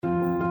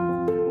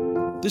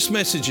This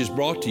message is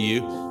brought to you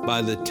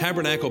by the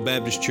Tabernacle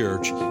Baptist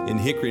Church in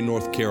Hickory,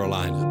 North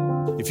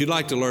Carolina. If you'd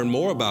like to learn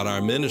more about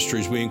our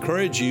ministries, we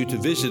encourage you to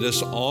visit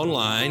us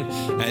online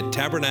at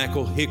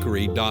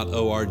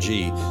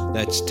tabernaclehickory.org.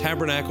 That's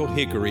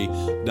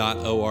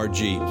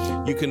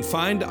tabernaclehickory.org. You can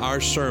find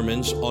our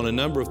sermons on a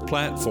number of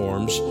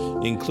platforms,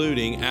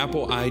 including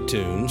Apple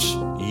iTunes,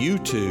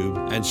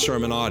 YouTube, and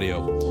Sermon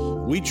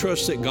Audio. We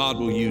trust that God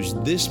will use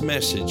this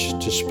message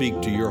to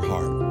speak to your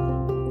heart.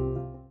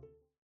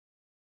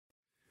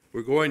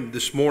 We're going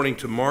this morning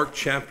to Mark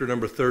chapter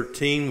number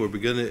 13. We're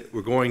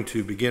going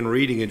to begin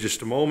reading in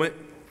just a moment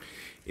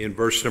in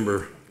verse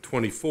number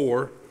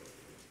 24.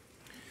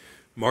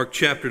 Mark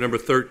chapter number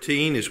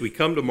 13. As we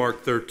come to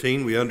Mark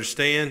 13, we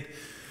understand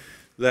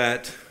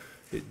that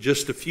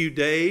just a few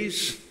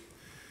days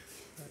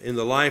in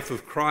the life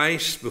of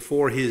Christ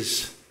before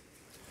his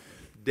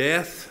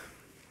death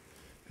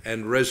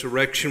and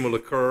resurrection will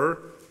occur,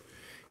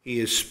 he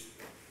is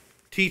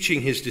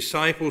teaching his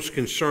disciples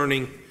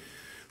concerning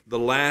the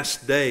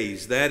last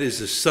days. That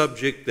is a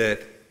subject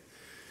that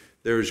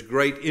there is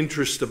great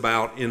interest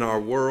about in our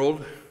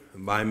world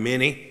by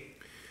many.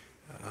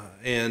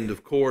 And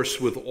of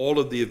course, with all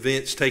of the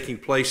events taking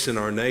place in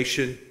our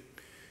nation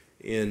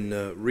in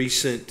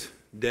recent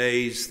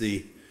days,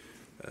 the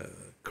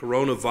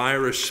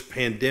coronavirus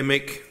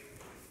pandemic,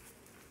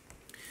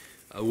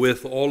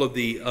 with all of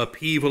the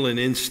upheaval and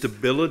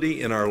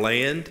instability in our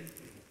land,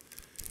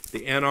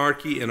 the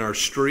anarchy in our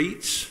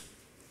streets,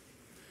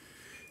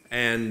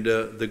 and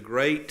the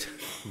great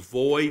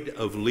void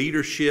of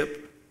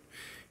leadership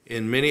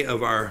in many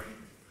of our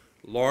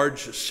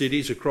large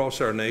cities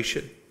across our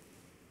nation.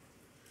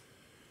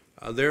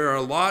 There are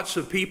lots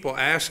of people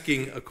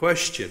asking a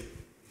question,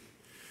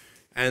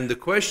 and the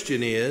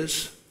question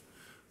is,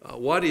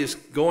 what is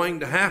going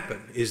to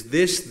happen? Is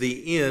this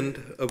the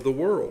end of the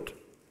world?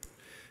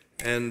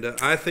 And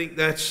I think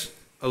that's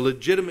a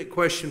legitimate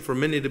question for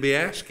many to be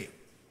asking.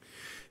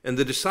 And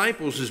the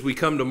disciples, as we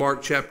come to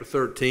Mark chapter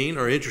 13,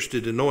 are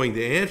interested in knowing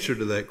the answer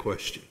to that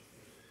question.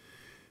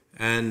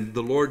 And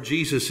the Lord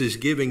Jesus is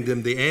giving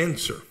them the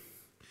answer.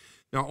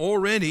 Now,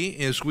 already,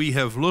 as we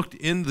have looked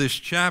in this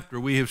chapter,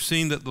 we have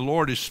seen that the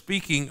Lord is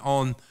speaking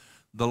on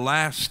the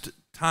last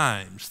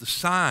times, the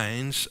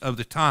signs of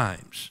the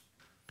times.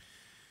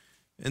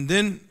 And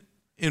then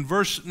in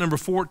verse number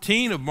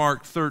 14 of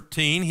Mark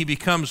 13, he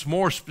becomes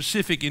more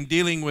specific in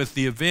dealing with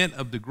the event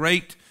of the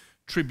Great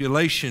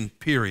Tribulation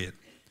period.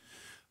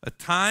 A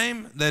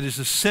time that is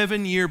a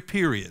 7-year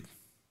period,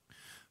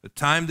 a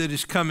time that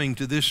is coming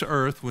to this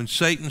earth when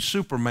Satan,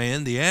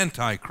 Superman, the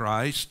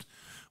Antichrist,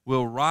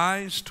 will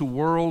rise to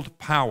world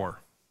power.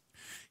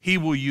 He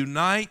will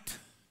unite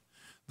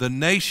the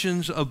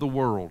nations of the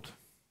world.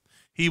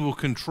 He will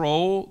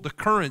control the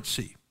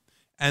currency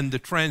and the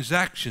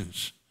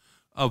transactions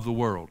of the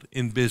world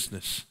in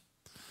business.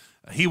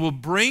 He will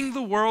bring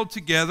the world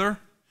together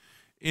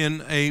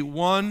in a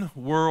one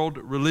world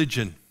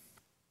religion.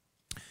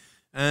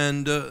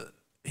 And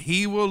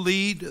he will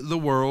lead the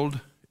world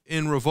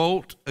in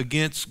revolt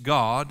against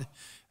God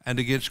and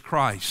against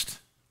Christ.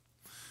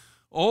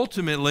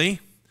 Ultimately,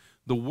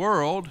 the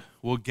world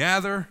will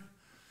gather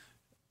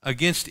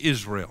against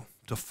Israel,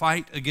 to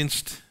fight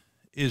against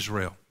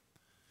Israel.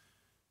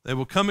 They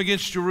will come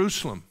against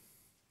Jerusalem,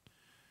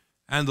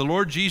 and the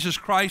Lord Jesus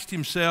Christ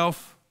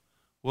himself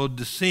will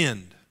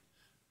descend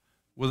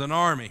with an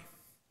army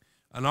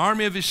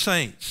of his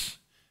saints,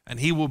 and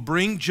he will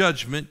bring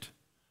judgment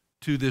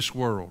to this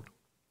world.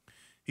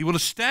 He will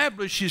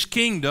establish his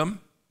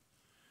kingdom,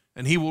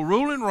 and he will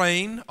rule and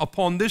reign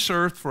upon this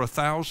earth for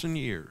 1,000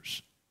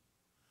 years.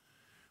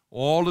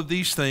 All of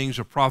these things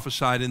are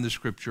prophesied in the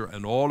Scripture,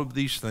 and all of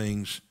these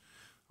things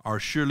are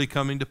surely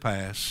coming to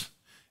pass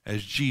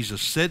as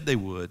Jesus said they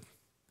would,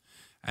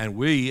 and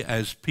we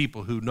as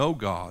people who know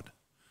God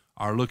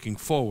are looking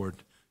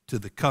forward to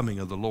the coming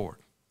of the Lord.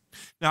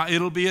 Now,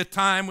 it'll be a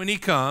time when he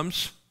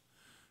comes,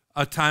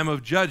 a time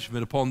of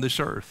judgment upon this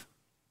earth.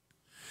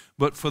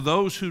 But for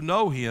those who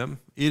know him,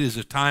 it is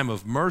a time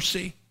of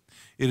mercy.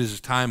 It is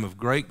a time of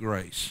great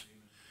grace.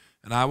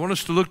 And I want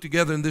us to look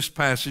together in this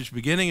passage,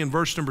 beginning in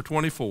verse number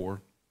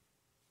 24.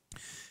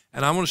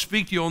 And I want to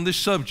speak to you on this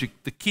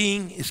subject. The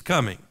King is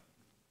coming.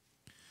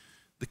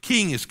 The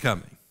King is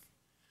coming.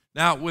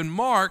 Now, when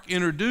Mark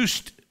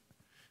introduced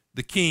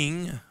the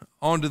King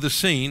onto the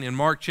scene in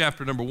Mark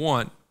chapter number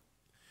 1,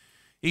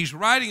 he's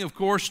writing, of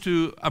course,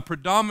 to a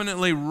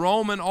predominantly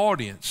Roman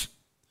audience.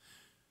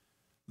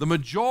 The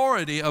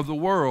majority of the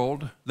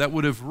world that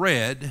would have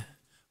read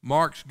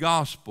Mark's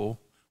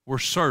gospel were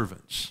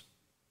servants.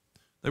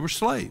 They were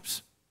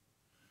slaves.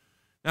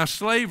 Now,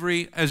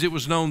 slavery, as it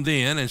was known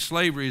then, and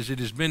slavery as it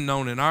has been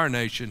known in our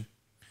nation,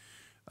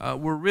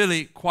 were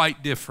really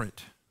quite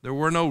different. There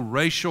were no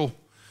racial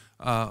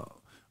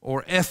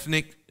or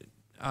ethnic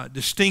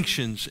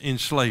distinctions in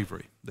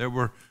slavery. There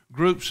were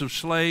groups of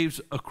slaves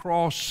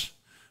across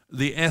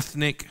the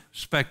ethnic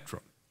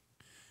spectrum.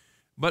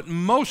 But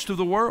most of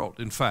the world,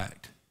 in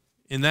fact,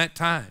 in that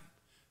time,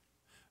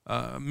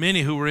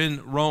 many who were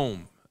in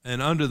Rome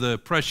and under the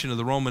oppression of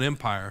the Roman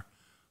Empire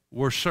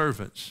were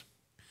servants.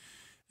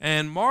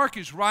 And Mark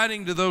is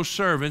writing to those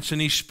servants, and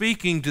he's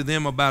speaking to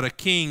them about a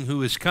king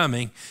who is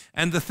coming.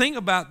 And the thing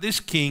about this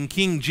king,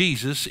 King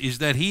Jesus, is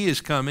that he is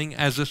coming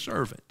as a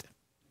servant.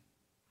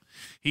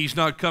 He's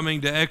not coming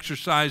to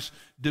exercise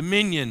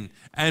dominion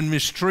and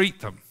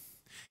mistreat them.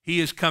 He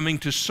is coming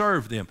to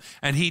serve them.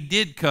 And he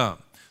did come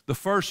the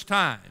first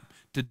time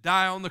to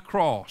die on the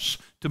cross,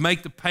 to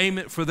make the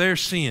payment for their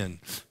sin,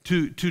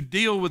 to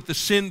deal with the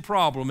sin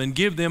problem and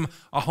give them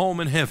a home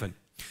in heaven.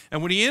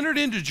 And when he entered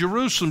into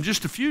Jerusalem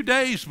just a few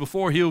days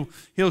before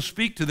he'll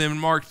speak to them in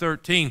Mark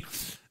 13,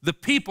 the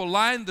people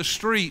lined the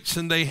streets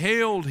and they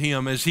hailed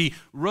him as he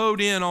rode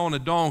in on a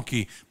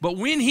donkey. But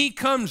when he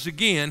comes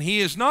again, he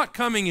is not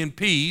coming in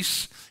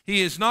peace.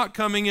 He is not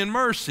coming in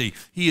mercy.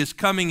 He is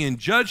coming in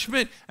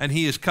judgment, and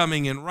he is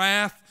coming in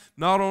wrath,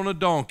 not on a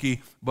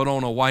donkey, but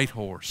on a white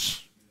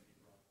horse.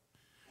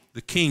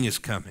 The king is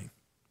coming.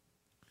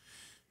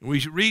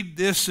 We read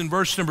this in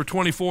verse number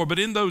 24, but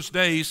in those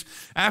days,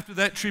 after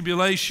that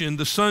tribulation,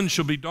 the sun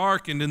shall be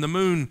darkened, and the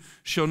moon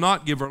shall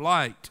not give her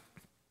light.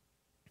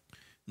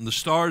 And the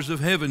stars of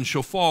heaven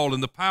shall fall,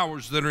 and the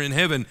powers that are in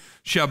heaven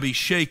shall be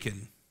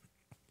shaken.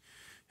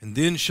 And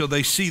then shall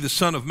they see the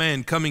Son of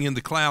Man coming in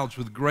the clouds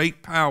with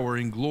great power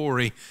and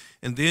glory.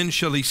 And then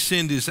shall he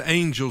send his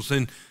angels,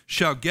 and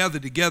shall gather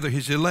together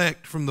his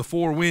elect from the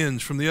four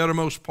winds, from the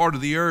uttermost part of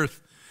the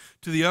earth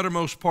to the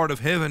uttermost part of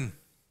heaven.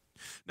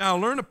 Now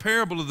learn a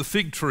parable of the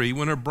fig tree.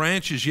 When her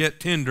branch is yet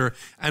tender,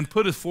 and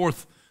putteth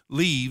forth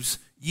leaves,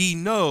 ye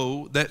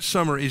know that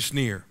summer is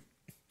near.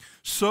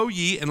 So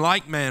ye in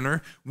like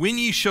manner, when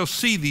ye shall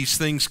see these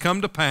things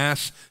come to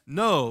pass,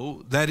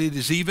 know that it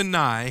is even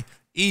nigh,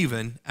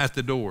 even at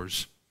the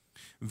doors.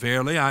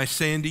 Verily I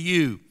say unto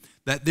you,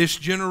 that this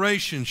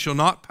generation shall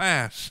not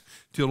pass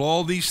till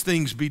all these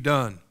things be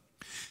done.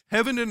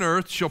 Heaven and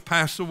earth shall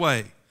pass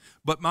away,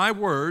 but my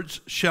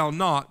words shall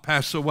not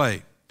pass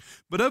away.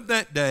 But of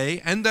that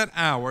day and that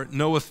hour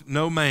knoweth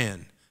no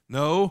man,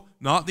 no,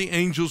 not the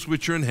angels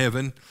which are in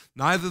heaven,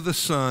 neither the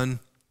Son,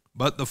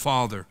 but the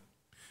Father.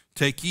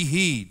 Take ye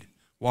heed,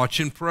 watch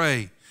and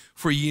pray,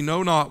 for ye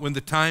know not when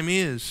the time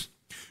is.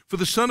 For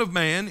the Son of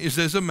Man is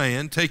as a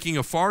man taking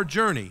a far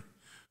journey,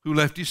 who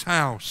left his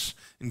house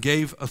and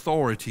gave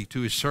authority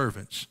to his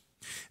servants,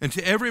 and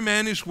to every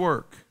man his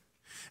work,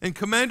 and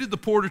commanded the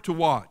porter to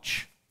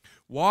watch.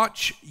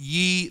 Watch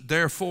ye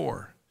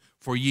therefore,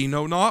 for ye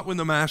know not when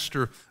the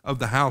master of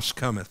the house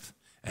cometh,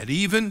 at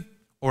even,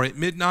 or at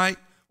midnight,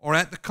 or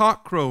at the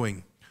cock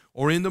crowing,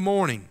 or in the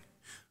morning,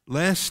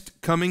 lest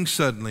coming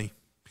suddenly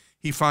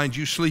he find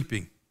you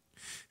sleeping.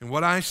 And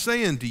what I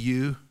say unto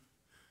you,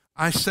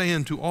 I say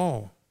unto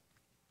all,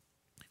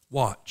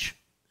 watch.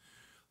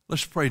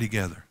 Let's pray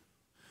together.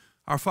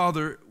 Our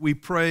Father, we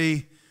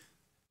pray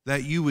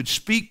that you would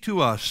speak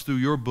to us through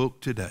your book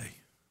today.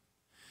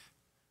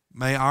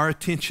 May our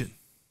attention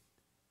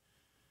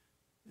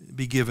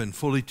be given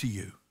fully to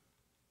you.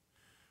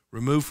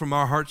 Remove from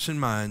our hearts and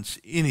minds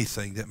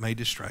anything that may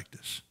distract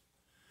us.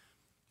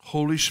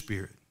 Holy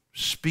Spirit,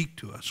 speak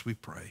to us, we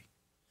pray.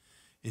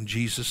 In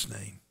Jesus'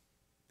 name,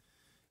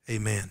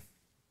 amen.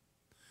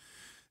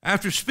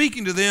 After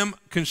speaking to them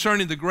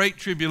concerning the Great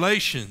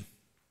Tribulation,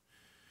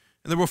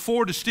 and there were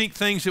four distinct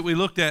things that we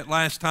looked at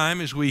last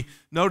time as we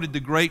noted the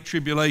Great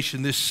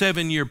Tribulation, this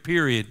 7-year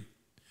period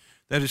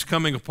that is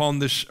coming upon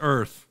this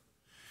earth.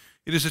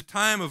 It is a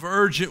time of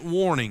urgent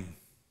warning.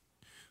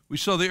 We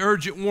saw the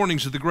urgent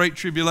warnings of the Great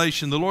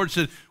Tribulation. The Lord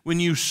said, when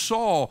you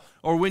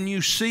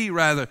see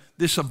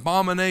this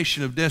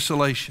abomination of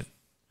desolation,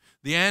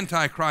 the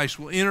Antichrist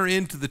will enter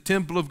into the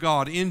temple of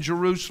God in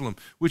Jerusalem,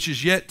 which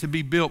is yet to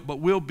be built, but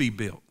will be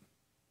built.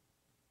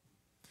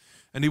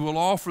 And he will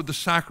offer the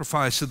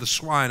sacrifice of the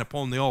swine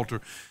upon the altar.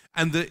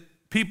 And the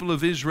people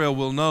of Israel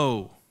will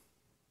know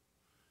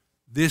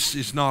this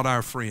is not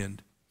our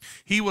friend.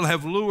 He will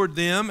have lured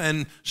them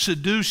and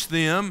seduced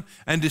them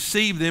and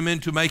deceived them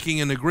into making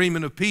an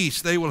agreement of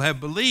peace. They will have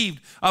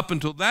believed up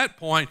until that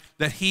point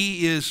that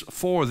he is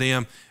for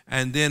them.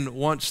 And then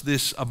once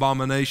this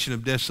abomination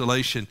of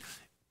desolation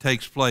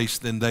takes place,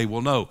 then they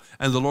will know.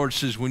 And the Lord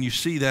says, when you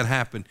see that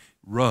happen,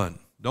 run.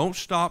 Don't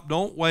stop,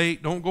 don't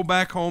wait, don't go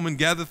back home and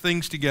gather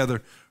things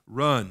together.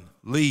 Run,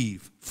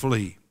 leave,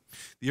 flee.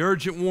 The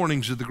urgent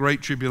warnings of the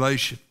Great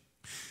Tribulation.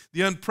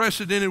 The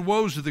unprecedented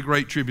woes of the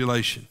Great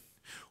Tribulation.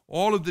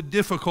 All of the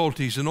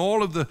difficulties and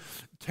all of the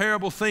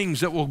terrible things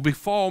that will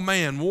befall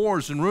man,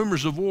 wars and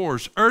rumors of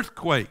wars,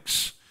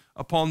 earthquakes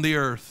upon the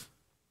earth.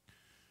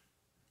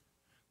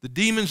 The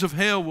demons of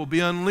hell will be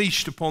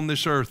unleashed upon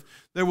this earth.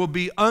 There will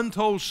be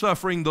untold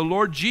suffering. The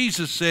Lord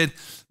Jesus said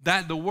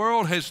that the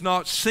world has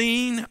not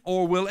seen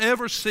or will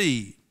ever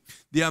see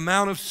the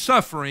amount of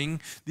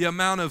suffering, the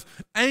amount of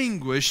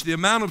anguish, the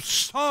amount of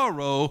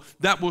sorrow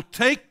that will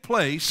take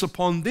place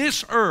upon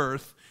this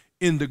earth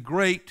in the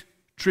Great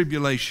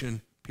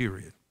Tribulation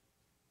period.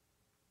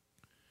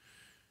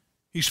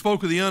 He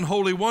spoke of the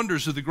unholy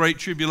wonders of the Great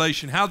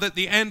Tribulation, how that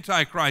the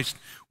Antichrist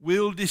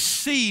will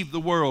deceive the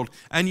world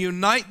and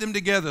unite them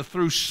together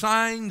through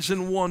signs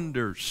and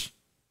wonders.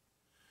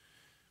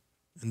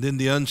 and then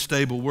the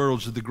unstable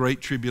worlds of the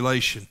Great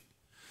Tribulation.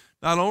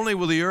 Not only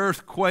will the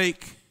earth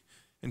quake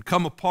and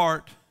come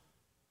apart,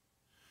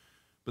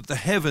 but the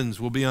heavens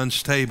will be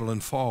unstable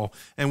and fall.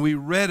 And we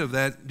read of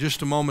that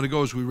just a moment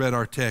ago as we read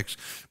our text.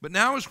 But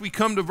now as we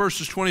come to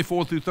verses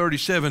 24 through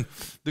 37,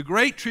 the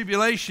Great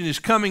Tribulation is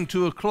coming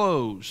to a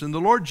close. And the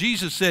Lord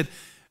Jesus said,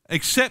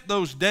 except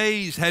those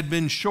days had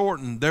been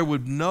shortened, there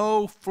would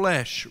no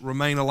flesh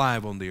remain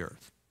alive on the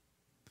earth.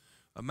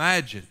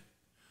 Imagine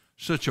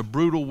such a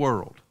brutal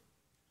world.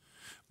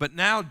 But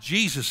now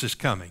Jesus is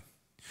coming.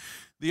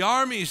 The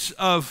armies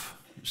of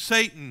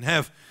Satan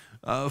have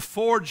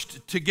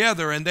forged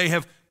together, and they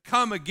have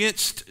come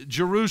against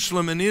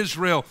Jerusalem and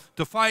Israel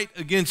to fight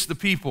against the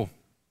people.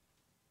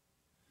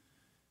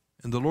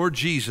 And the Lord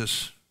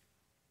Jesus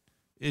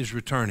is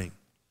returning.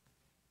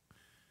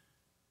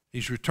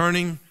 He's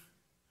returning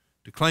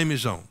to claim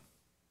his own.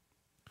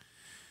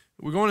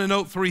 We're going to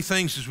note three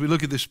things as we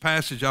look at this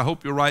passage. I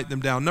hope you'll write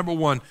them down. Number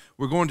one,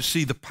 we're going to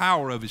see the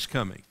power of his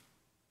coming.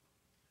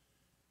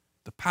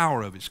 The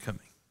power of his coming.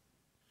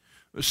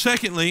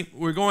 Secondly,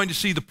 we're going to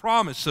see the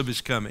promise of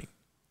his coming.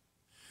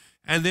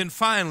 And then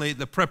finally,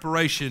 the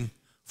preparation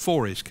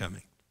for his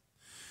coming.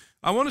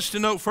 I want us to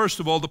note, first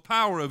of all, the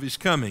power of his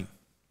coming.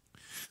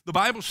 The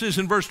Bible says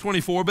in verse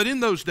 24, but in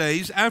those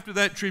days, after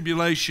that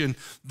tribulation,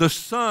 the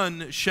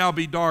sun shall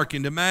be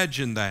darkened.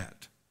 Imagine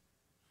that.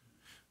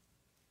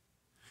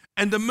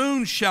 And the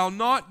moon shall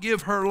not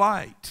give her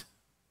light.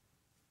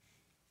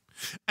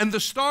 And the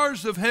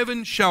stars of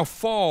heaven shall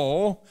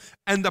fall,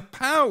 and the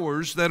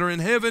powers that are in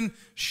heaven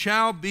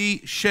shall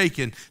be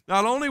shaken.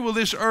 Not only will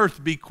this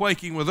earth be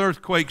quaking with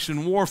earthquakes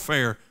and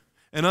warfare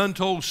and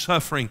untold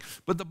suffering,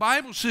 but the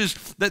Bible says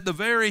that the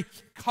very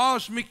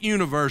cosmic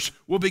universe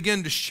will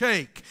begin to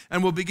shake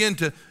and will begin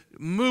to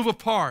move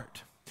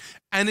apart.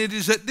 And it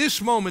is at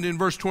this moment in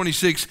verse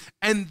 26,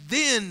 and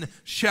then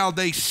shall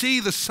they see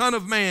the Son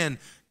of Man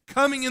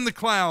coming in the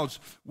clouds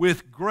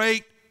with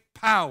great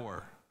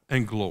power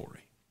and glory.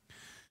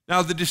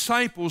 Now, the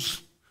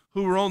disciples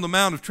who were on the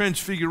Mount of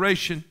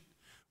Transfiguration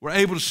were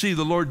able to see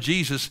the Lord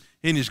Jesus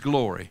in his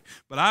glory.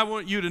 But I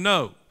want you to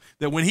know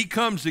that when he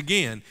comes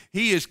again,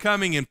 he is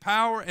coming in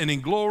power and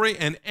in glory,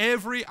 and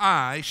every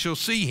eye shall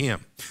see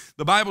him.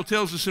 The Bible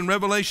tells us in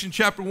Revelation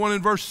chapter 1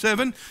 and verse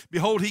 7,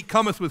 behold, he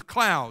cometh with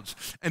clouds,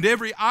 and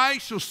every eye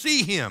shall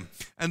see him,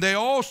 and they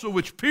also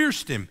which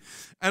pierced him,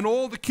 and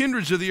all the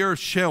kindreds of the earth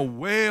shall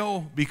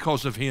wail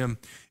because of him.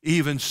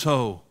 Even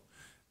so,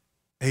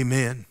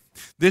 amen.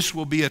 This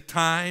will be a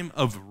time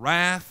of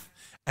wrath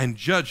and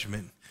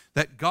judgment,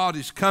 that God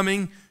is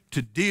coming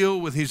to deal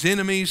with his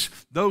enemies,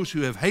 those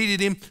who have hated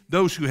him,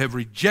 those who have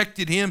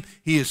rejected him.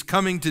 He is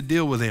coming to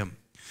deal with them.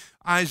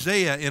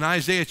 Isaiah, in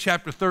Isaiah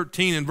chapter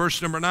 13 and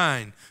verse number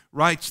 9,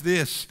 writes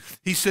this.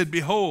 He said,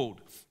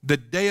 behold, the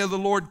day of the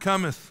Lord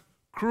cometh,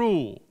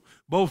 cruel,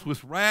 both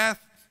with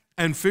wrath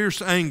and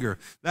fierce anger.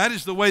 That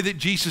is the way that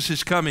Jesus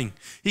is coming.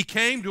 He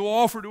came to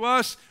offer to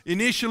us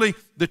initially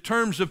the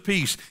terms of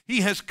peace.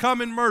 He has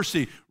come in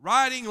mercy,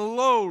 riding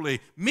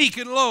lowly, meek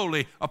and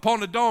lowly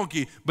upon a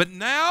donkey. But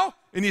now,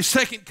 in his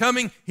second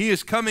coming, he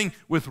is coming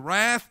with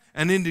wrath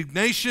and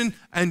indignation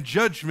and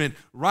judgment,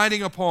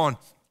 riding upon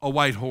a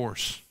white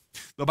horse.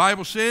 The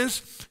Bible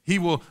says he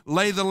will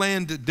lay the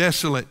land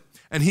desolate,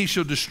 and he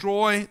shall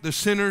destroy the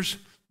sinners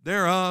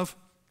thereof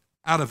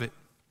out of it.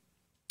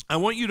 I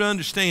want you to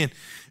understand,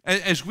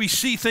 as we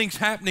see things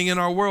happening in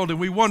our world and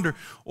we wonder,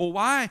 well,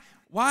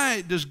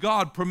 why does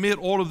God permit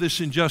all of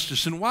this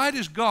injustice? And why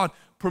does God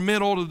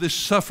permit all of this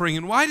suffering?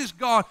 And why does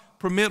God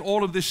permit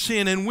all of this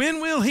sin? And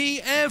when will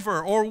he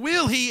ever, or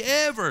will he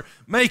ever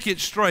make it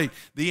straight?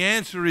 The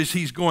answer is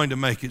he's going to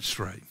make it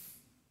straight.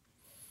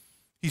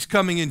 He's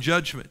coming in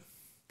judgment.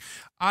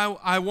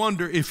 I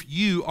wonder if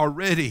you are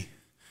ready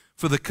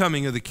for the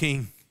coming of the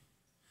King.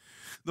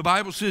 The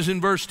Bible says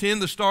in verse 10,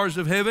 the stars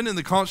of heaven and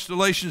the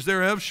constellations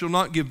thereof shall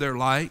not give their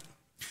light.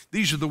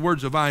 These are the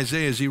words of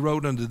Isaiah as he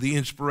wrote under the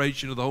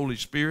inspiration of the Holy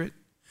Spirit.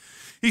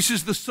 He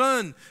says, the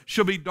sun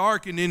shall be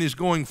darkened in his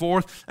going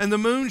forth, and the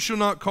moon shall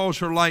not cause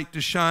her light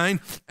to shine.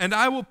 And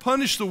I will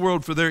punish the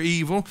world for their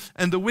evil,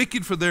 and the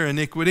wicked for their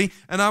iniquity.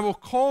 And I will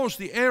cause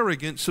the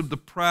arrogance of the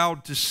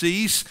proud to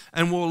cease,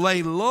 and will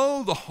lay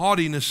low the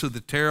haughtiness of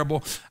the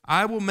terrible.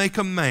 I will make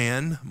a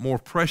man more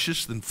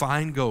precious than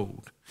fine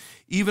gold,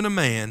 even a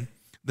man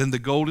than the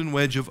golden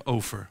wedge of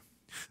Ophir.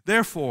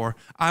 Therefore,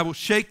 I will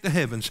shake the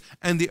heavens,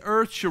 and the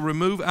earth shall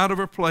remove out of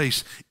her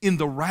place in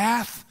the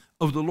wrath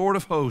of the Lord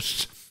of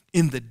hosts,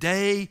 in the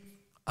day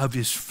of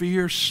his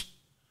fierce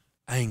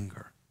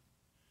anger.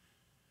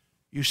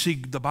 You see,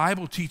 the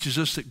Bible teaches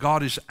us that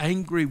God is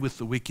angry with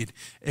the wicked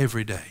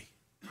every day.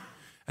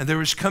 And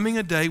there is coming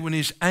a day when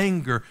his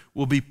anger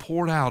will be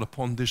poured out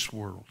upon this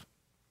world.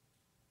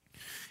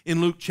 In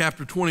Luke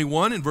chapter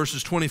 21, in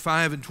verses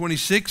 25 and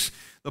 26,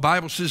 the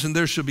Bible says, and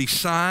there shall be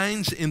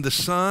signs in the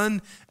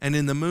sun and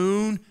in the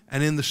moon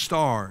and in the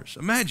stars.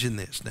 Imagine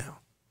this now.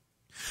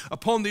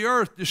 Upon the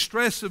earth,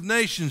 distress of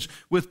nations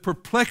with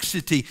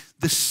perplexity,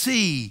 the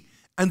sea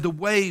and the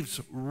waves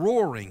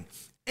roaring.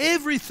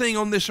 Everything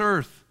on this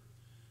earth,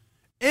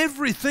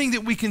 everything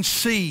that we can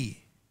see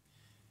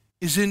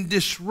is in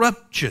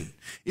disruption.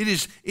 It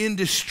is in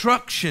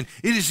destruction.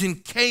 It is in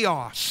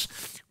chaos.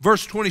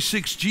 Verse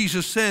 26,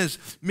 Jesus says,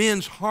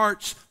 men's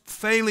hearts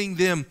failing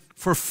them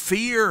for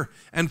fear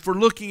and for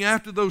looking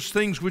after those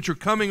things which are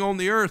coming on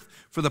the earth,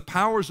 for the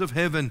powers of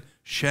heaven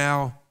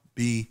shall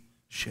be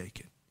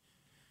shaken.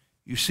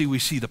 You see, we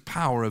see the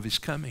power of his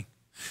coming.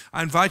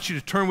 I invite you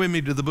to turn with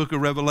me to the book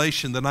of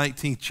Revelation, the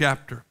 19th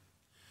chapter.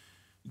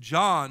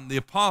 John, the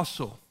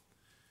apostle,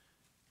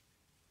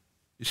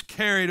 is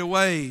carried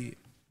away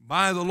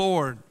by the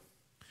Lord,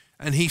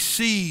 and he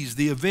sees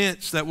the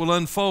events that will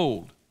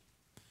unfold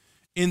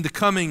in the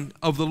coming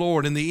of the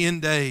Lord in the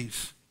end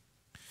days.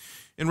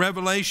 In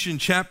Revelation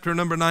chapter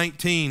number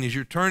 19, as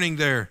you're turning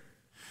there,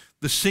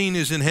 the scene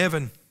is in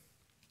heaven.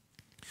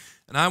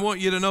 And I want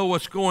you to know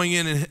what's going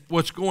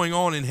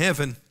on in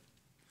heaven.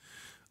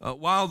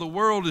 While the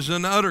world is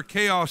in utter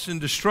chaos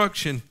and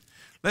destruction,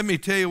 let me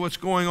tell you what's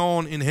going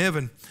on in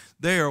heaven.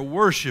 They are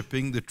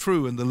worshiping the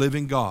true and the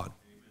living God.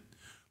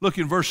 Look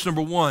in verse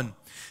number 1.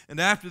 And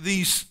after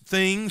these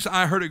things,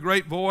 I heard a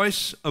great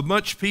voice of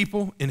much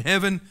people in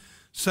heaven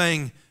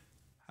saying,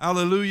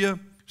 Hallelujah,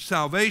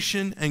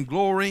 salvation and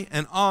glory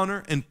and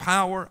honor and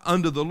power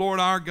unto the Lord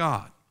our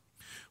God.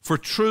 For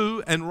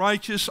true and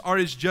righteous are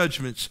his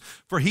judgments.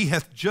 For he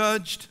hath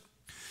judged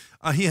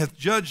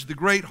the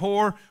great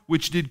whore,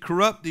 which did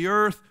corrupt the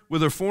earth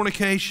with her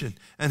fornication,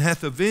 and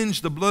hath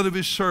avenged the blood of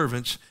his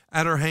servants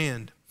at her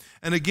hand.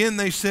 And again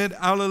they said,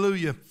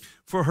 Hallelujah,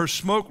 for her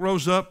smoke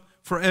rose up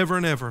forever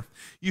and ever.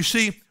 You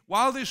see,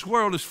 while this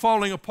world is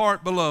falling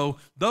apart below,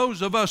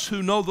 those of us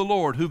who know the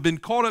Lord, who've been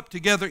caught up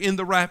together in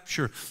the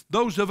rapture,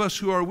 those of us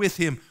who are with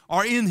him,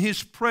 are in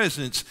his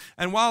presence.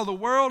 And while the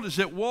world is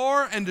at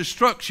war and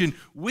destruction,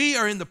 we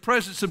are in the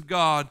presence of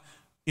God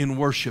in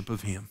worship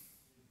of him.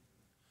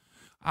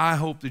 I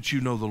hope that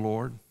you know the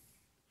Lord.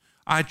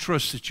 I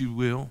trust that you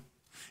will.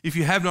 If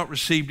you have not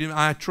received him,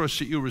 I trust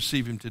that you'll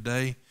receive him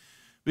today,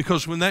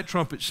 because when that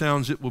trumpet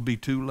sounds, it will be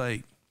too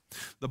late.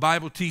 The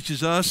Bible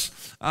teaches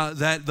us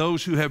that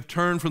those who have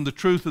turned from the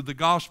truth of the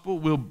gospel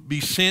will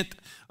be sent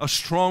a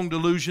strong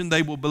delusion.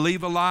 They will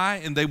believe a lie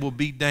and they will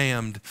be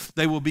damned.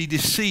 They will be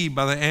deceived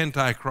by the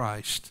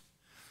Antichrist.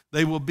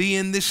 They will be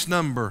in this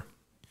number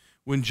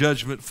when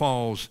judgment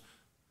falls,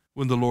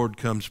 when the Lord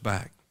comes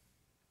back.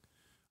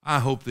 I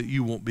hope that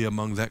you won't be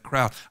among that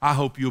crowd. I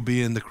hope you'll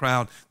be in the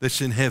crowd that's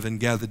in heaven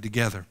gathered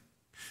together.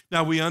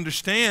 Now, we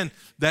understand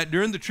that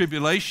during the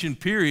tribulation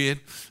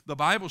period, the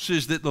Bible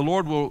says that the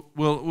Lord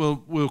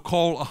will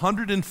call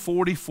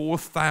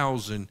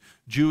 144,000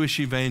 Jewish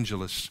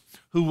evangelists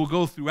who will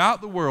go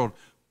throughout the world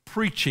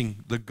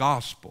preaching the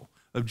gospel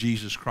of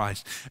Jesus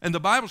Christ. And the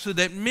Bible said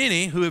that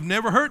many who have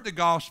never heard the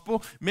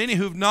gospel, many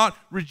who have not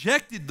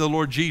rejected the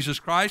Lord Jesus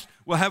Christ,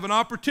 will have an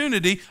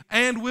opportunity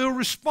and will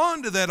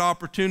respond to that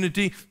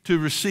opportunity to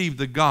receive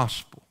the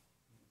gospel.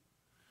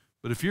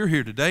 But if you're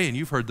here today and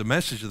you've heard the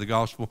message of the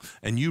gospel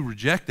and you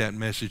reject that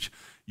message,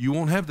 you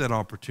won't have that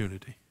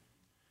opportunity.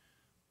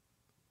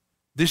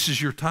 This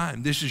is your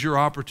time. This is your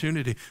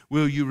opportunity.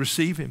 Will you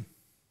receive him?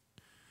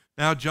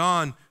 Now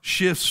John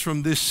shifts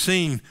from this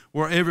scene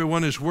where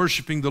everyone is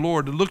worshiping the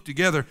Lord to look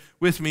together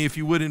with me, if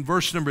you would, in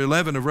verse number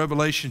 11 of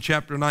Revelation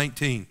chapter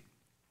 19.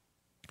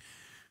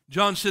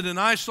 John said, And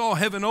I saw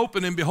heaven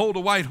open, and behold, a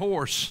white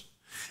horse,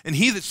 and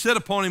he that sat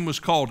upon him was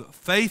called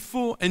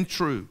Faithful and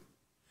True.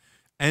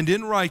 And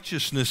in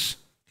righteousness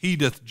he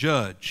doth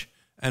judge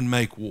and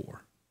make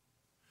war.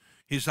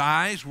 His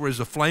eyes were as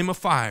a flame of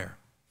fire,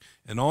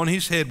 and on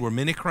his head were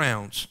many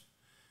crowns.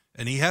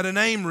 And he had a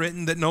name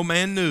written that no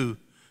man knew,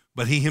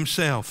 but he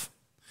himself.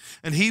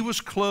 And he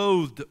was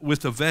clothed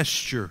with a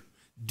vesture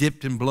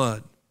dipped in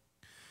blood.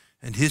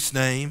 And his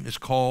name is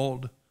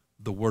called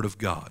the Word of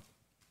God.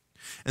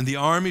 And the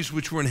armies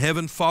which were in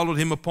heaven followed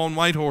him upon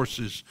white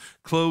horses,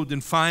 clothed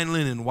in fine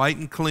linen, white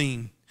and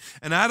clean.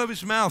 And out of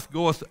his mouth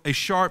goeth a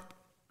sharp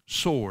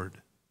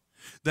sword,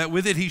 that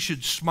with it he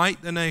should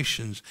smite the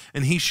nations,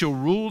 and he shall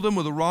rule them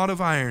with a rod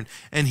of iron,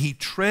 and he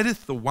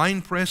treadeth the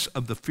winepress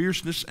of the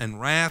fierceness and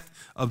wrath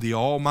of the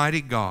Almighty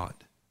God.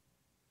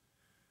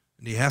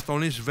 And he hath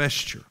on his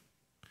vesture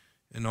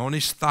and on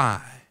his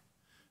thigh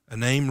a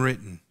name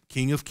written,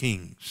 King of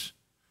Kings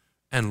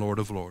and Lord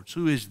of Lords.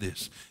 Who is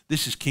this?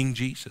 This is King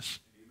Jesus.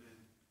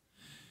 Amen.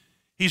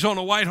 He's on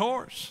a white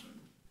horse.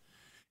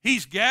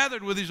 He's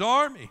gathered with his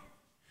army,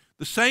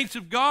 the saints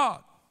of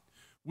God.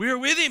 We're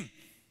with him.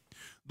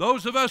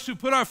 Those of us who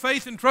put our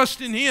faith and trust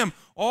in him,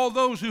 all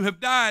those who have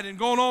died and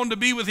gone on to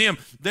be with him,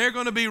 they're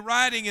going to be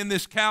riding in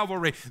this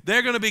Calvary.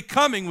 They're going to be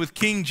coming with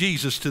King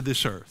Jesus to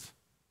this earth.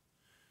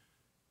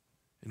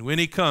 And when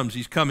he comes,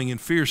 he's coming in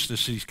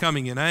fierceness. He's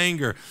coming in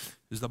anger.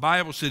 As the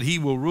Bible said, he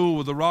will rule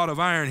with a rod of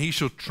iron. He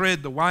shall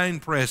tread the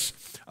winepress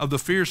of the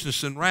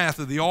fierceness and wrath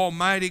of the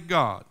Almighty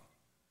God.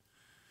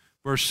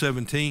 Verse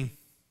 17.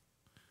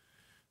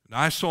 And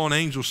I saw an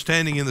angel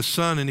standing in the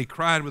sun, and he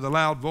cried with a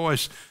loud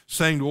voice,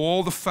 saying to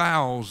all the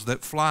fowls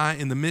that fly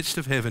in the midst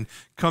of heaven,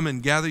 Come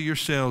and gather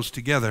yourselves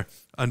together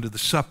unto the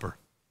supper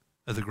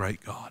of the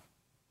great God.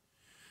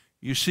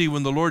 You see,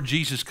 when the Lord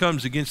Jesus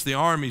comes against the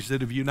armies that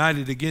have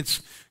united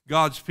against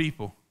God's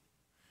people,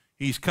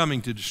 he's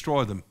coming to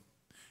destroy them.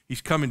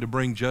 He's coming to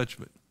bring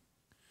judgment.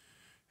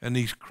 And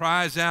he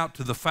cries out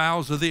to the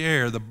fowls of the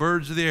air, the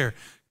birds of the air,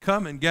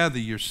 come and gather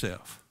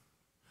yourself.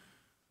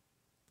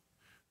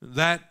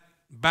 That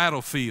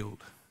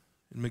battlefield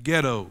in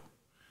Megiddo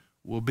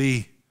will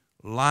be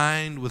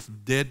lined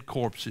with dead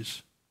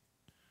corpses.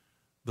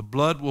 The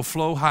blood will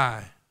flow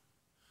high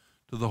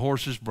to the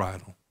horse's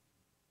bridle.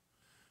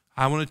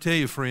 I want to tell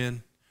you,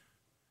 friend,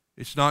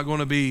 it's not going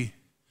to be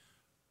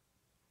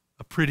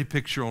a pretty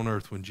picture on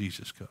earth when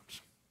Jesus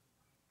comes.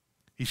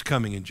 He's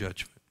coming in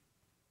judgment.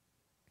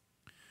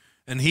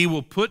 And he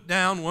will put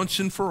down once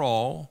and for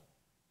all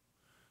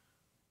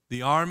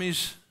the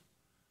armies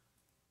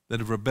that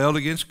have rebelled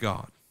against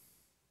God.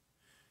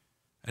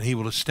 And he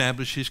will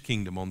establish his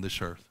kingdom on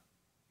this earth.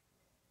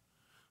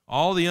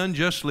 All the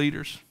unjust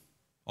leaders,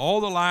 all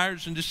the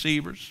liars and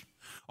deceivers,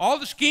 all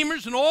the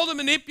schemers and all the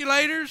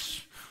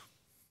manipulators,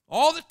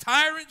 all the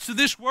tyrants of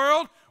this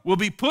world will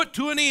be put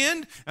to an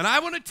end. And I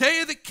want to tell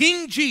you that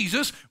King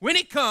Jesus, when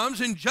he comes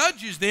and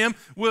judges them,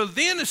 will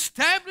then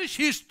establish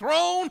his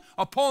throne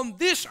upon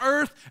this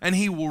earth, and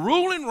he will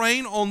rule and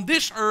reign on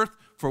this earth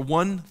for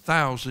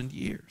 1,000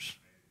 years.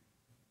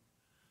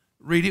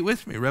 Read it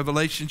with me,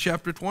 Revelation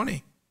chapter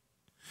 20,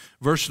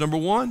 verse number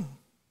 1.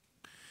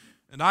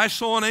 And I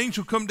saw an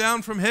angel come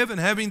down from heaven,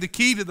 having the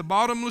key to the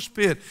bottomless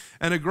pit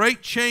and a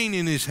great chain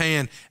in his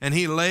hand. And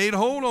he laid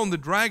hold on the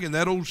dragon,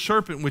 that old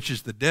serpent, which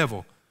is the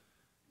devil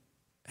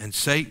and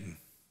Satan,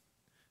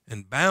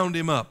 and bound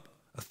him up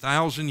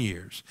 1,000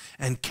 years,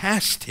 and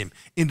cast him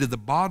into the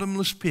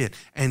bottomless pit,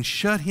 and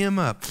shut him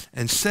up,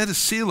 and set a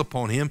seal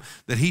upon him,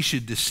 that he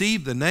should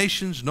deceive the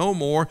nations no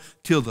more,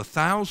 till the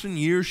 1,000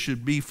 years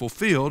should be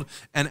fulfilled,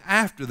 and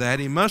after that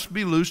he must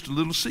be loosed a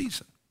little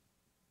season.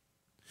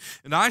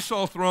 And I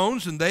saw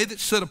thrones, and they that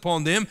sat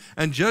upon them,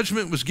 and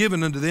judgment was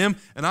given unto them.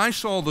 And I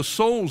saw the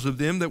souls of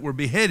them that were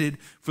beheaded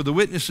for the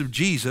witness of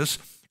Jesus,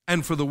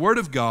 and for the word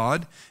of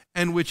God,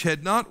 and which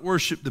had not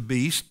worshipped the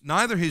beast,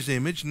 neither his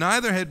image,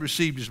 neither had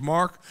received his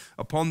mark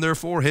upon their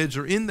foreheads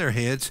or in their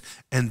heads.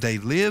 And they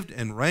lived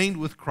and reigned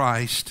with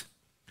Christ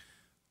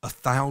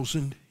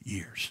 1,000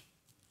 years.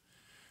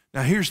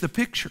 Now here's the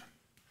picture.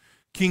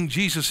 King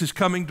Jesus is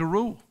coming to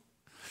rule.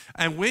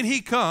 And when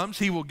he comes,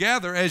 he will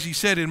gather, as he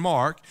said in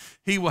Mark,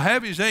 he will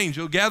have his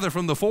angel gather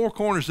from the four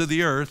corners of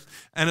the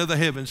earth and of the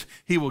heavens.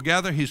 He will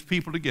gather his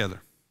people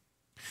together.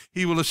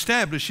 He will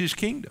establish his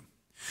kingdom.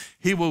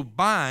 He will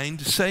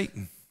bind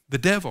Satan, the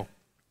devil.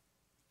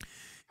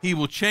 He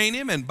will chain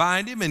him and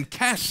bind him and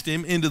cast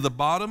him into the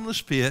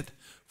bottomless pit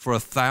for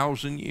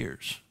 1,000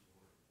 years.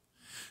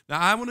 Now,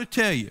 I want to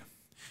tell you,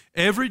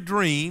 every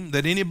dream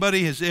that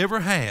anybody has ever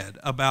had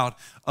about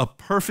a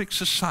perfect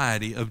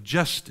society of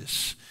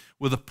justice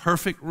with a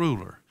perfect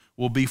ruler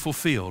will be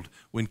fulfilled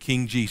when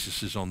King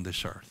Jesus is on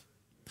this earth.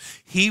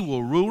 He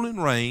will rule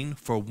and reign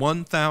for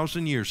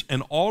 1,000 years,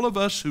 and all of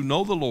us who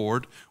know the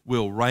Lord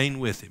will reign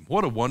with him.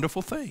 What a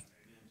wonderful thing.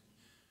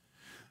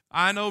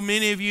 I know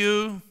many of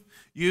you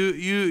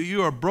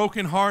are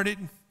brokenhearted,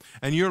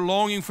 and you're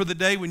longing for the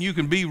day when you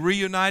can be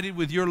reunited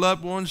with your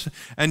loved ones,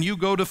 and you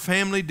go to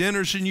family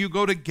dinners and you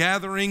go to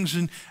gatherings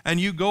and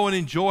you go and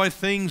enjoy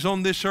things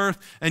on this earth,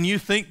 and you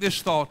think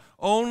this thought,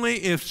 only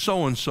if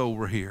so-and-so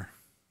were here.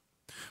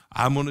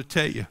 I'm going to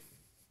tell you,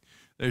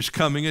 there's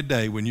coming a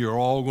day when you're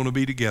all going to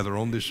be together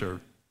on this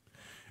earth.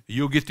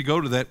 You'll get to go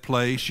to that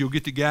place. You'll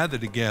get to gather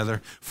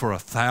together for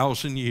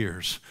 1,000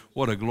 years.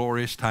 What a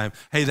glorious time.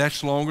 Hey,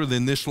 that's longer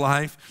than this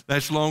life.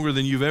 That's longer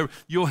than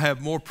you'll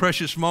have more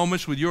precious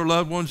moments with your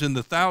loved ones in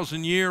the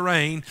 1,000-year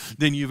reign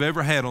than you've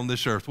ever had on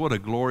this earth. What a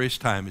glorious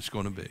time it's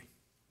going to be.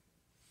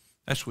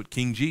 That's what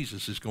King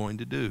Jesus is going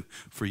to do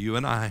for you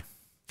and I.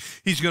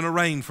 He's going to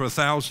reign for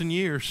 1,000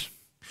 years.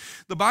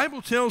 The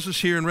Bible tells us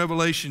here in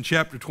Revelation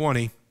chapter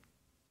 20,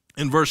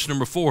 in verse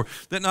number 4,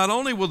 that not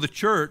only will the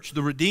church,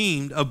 the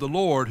redeemed of the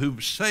Lord, who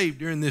was saved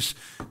during this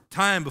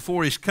time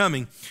before his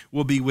coming,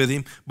 will be with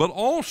him, but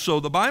also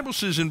the Bible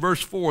says in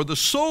verse 4, the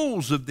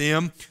souls of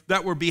them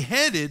that were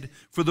beheaded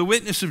for the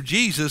witness of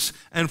Jesus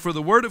and for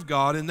the word of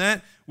God, and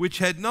that which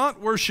had not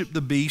worshipped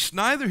the beast,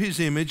 neither his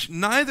image,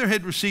 neither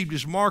had received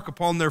his mark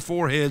upon their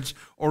foreheads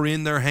or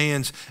in their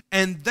hands,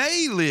 and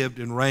they lived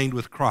and reigned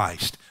with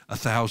Christ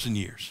 1,000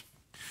 years.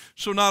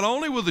 So not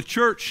only will the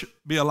church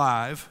be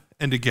alive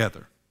and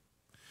together,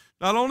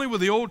 not only will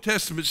the Old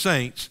Testament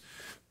saints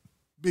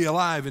be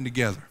alive and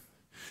together,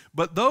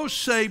 but those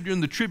saved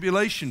during the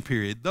tribulation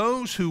period,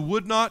 those who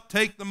would not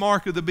take the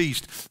mark of the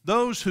beast,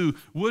 those who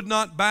would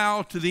not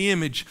bow to the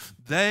image,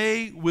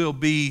 they will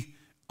be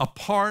a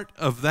part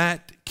of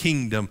that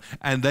kingdom,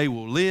 and they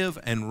will live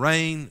and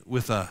reign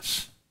with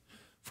us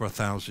for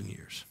 1,000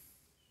 years.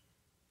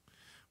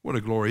 What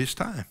a glorious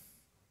time.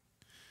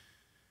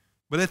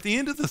 But at the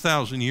end of the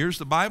 1,000 years,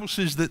 the Bible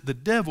says that the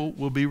devil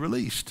will be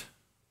released.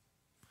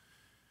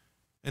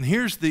 And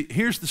here's the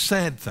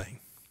sad thing.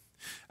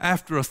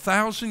 After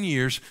 1,000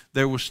 years,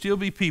 there will still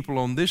be people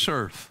on this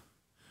earth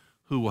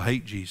who will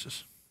hate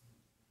Jesus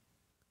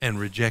and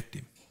reject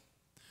him.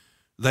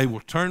 They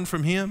will turn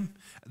from him,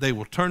 they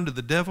will turn to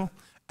the devil,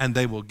 and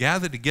they will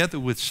gather together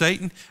with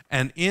Satan,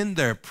 and in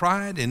their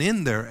pride and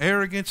in their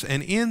arrogance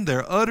and in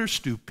their utter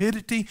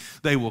stupidity,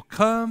 they will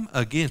come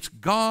against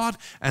God,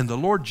 and the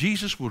Lord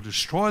Jesus will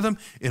destroy them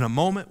in a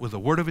moment with the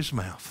word of his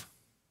mouth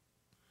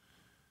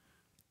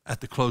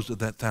at the close of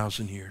that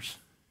 1,000 years.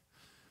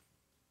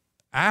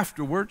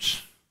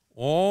 Afterwards,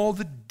 all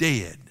the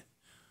dead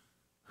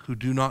who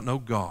do not know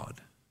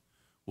God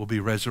will be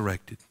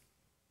resurrected.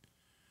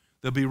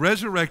 They'll be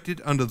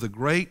resurrected under the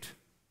great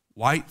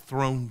white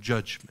throne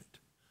judgment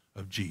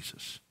of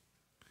Jesus.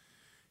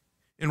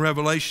 In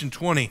Revelation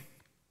 20,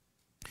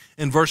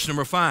 in verse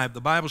number 5,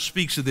 the Bible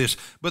speaks of this.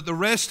 But the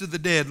rest of the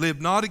dead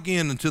lived not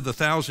again until the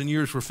 1,000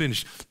 years were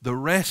finished. The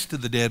rest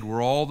of the dead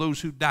were all those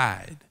who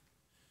died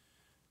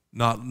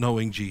not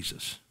knowing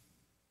Jesus.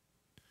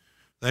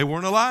 They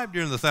weren't alive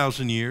during the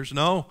 1,000 years.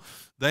 No,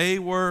 they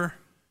were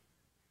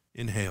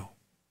in hell.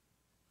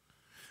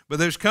 But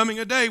there's coming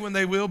a day when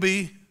they will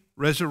be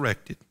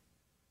resurrected.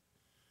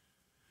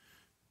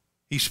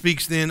 He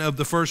speaks then of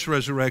the first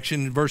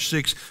resurrection in verse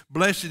 6.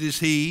 Blessed is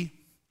he,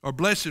 or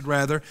blessed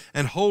rather,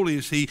 and holy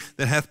is he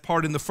that hath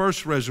part in the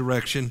first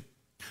resurrection.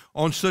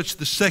 On such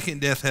the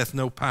second death hath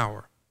no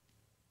power.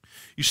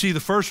 You see, the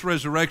first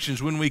resurrection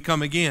is when we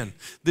come again.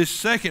 This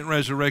second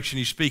resurrection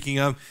he's speaking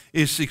of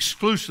is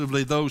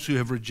exclusively those who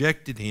have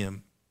rejected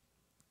him.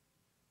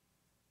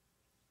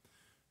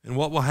 And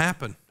what will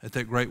happen at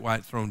that great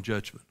white throne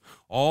judgment?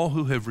 All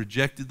who have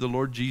rejected the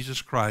Lord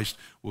Jesus Christ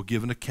will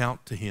give an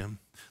account to him.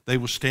 They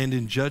will stand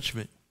in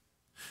judgment.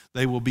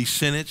 They will be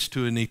sentenced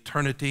to an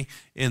eternity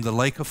in the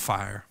lake of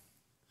fire,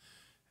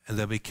 and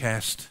they'll be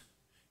cast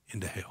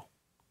into hell.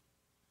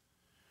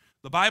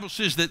 The Bible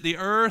says that the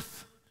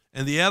earth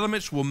and the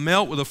elements will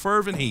melt with a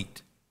fervent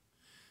heat,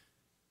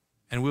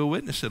 and we'll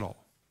witness it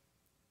all.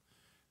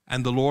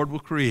 And the Lord will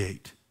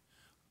create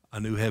a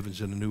new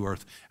heavens and a new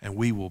earth, and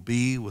we will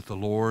be with the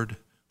Lord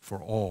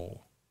for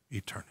all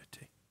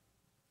eternity.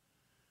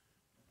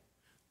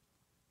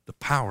 The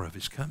power of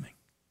his coming.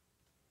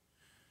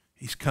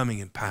 He's coming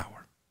in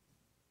power.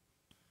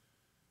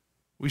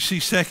 We see,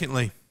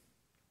 secondly,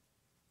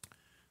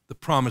 the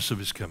promise of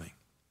his coming.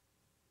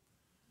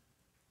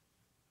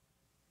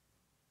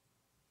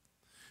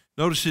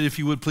 Notice it, if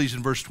you would, please,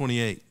 in verse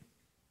 28.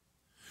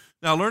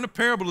 Now learn a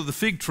parable of the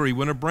fig tree.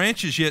 When a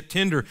branch is yet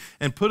tender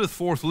and putteth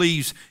forth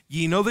leaves,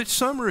 ye know that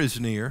summer is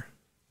near.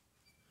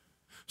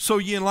 So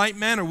ye in like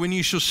manner, when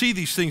ye shall see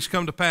these things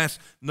come to pass,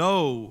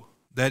 know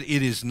that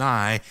it is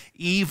nigh,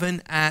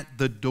 even at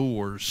the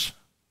doors.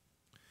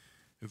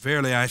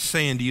 Verily I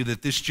say unto you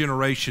that this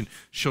generation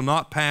shall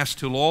not pass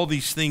till all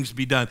these things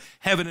be done.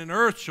 Heaven and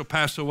earth shall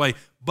pass away,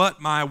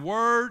 but my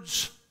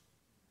words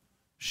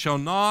shall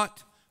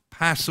not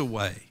pass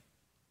away.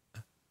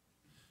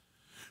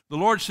 The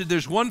Lord said,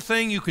 there's one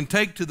thing you can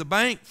take to the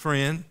bank,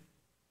 friend.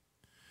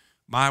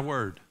 My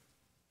word.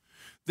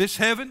 This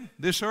heaven,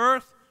 this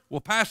earth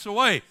will pass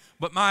away,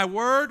 but my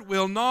word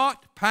will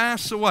not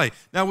pass away.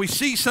 Now we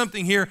see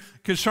something here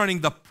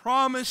concerning the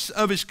promise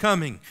of his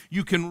coming.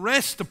 You can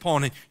rest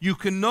upon it. You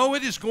can know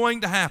it is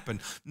going to happen.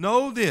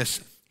 Know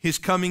this, his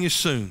coming is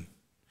soon.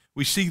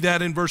 We see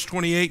that in verse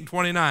 28 and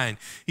 29.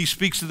 He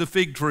speaks of the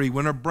fig tree.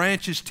 When a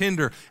branch is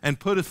tender and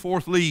putteth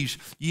forth leaves,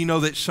 ye know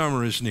that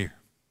summer is near.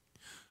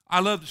 I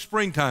love the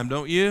springtime,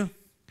 don't you?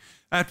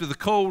 After the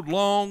cold,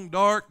 long,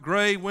 dark,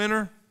 gray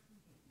winter,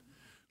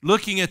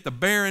 looking at the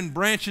barren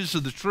branches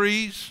of the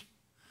trees,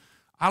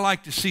 I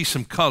like to see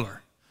some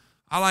color.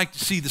 I like to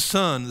see the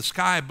sun, the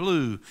sky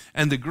blue,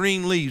 and the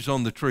green leaves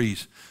on the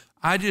trees.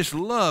 I just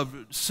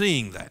love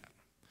seeing that.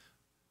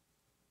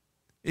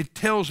 It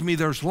tells me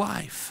there's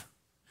life.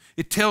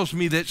 It tells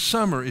me that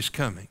summer is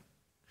coming.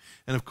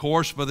 And of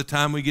course, by the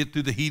time we get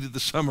through the heat of the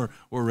summer,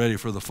 we're ready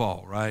for the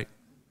fall, right?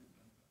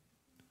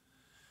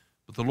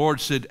 But the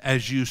Lord said,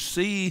 as you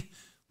see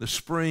the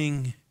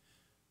spring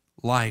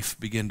life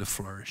begin to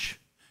flourish,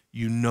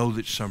 you know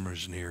that summer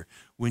is near.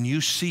 When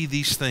you see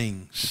these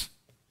things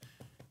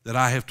that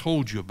I have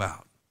told you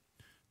about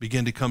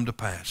begin to come to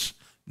pass,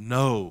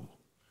 know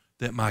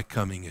that my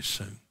coming is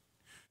soon.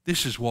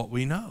 This is what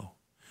we know.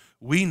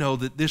 We know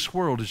that this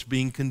world is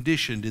being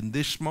conditioned in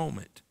this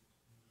moment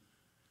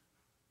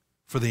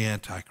for the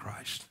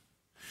Antichrist.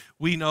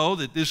 We know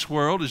that this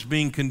world is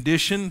being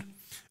conditioned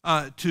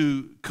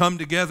to come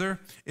together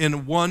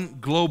in one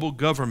global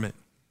government.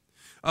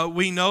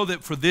 We know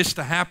that for this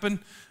to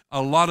happen,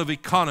 a lot of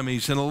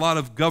economies and a lot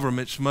of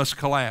governments must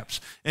collapse.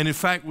 And in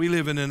fact, we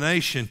live in a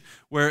nation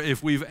where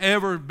if we've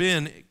ever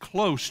been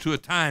close to a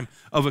time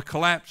of a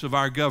collapse of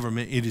our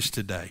government, it is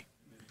today.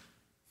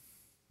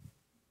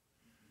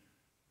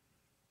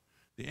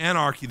 The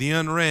anarchy, the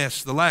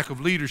unrest, the lack of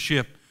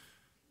leadership,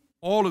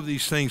 all of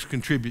these things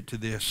contribute to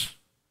this.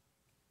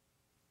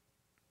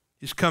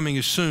 His coming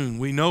is soon.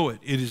 We know it.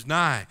 It is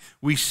nigh.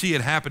 We see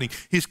it happening.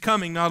 His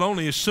coming not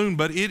only is soon,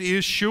 but it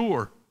is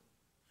sure.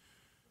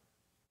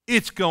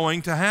 It's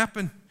going to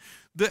happen.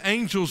 The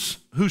angels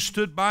who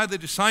stood by the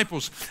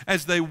disciples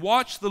as they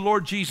watched the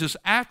Lord Jesus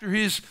after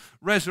his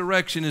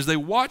resurrection, as they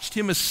watched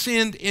him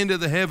ascend into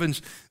the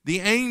heavens, the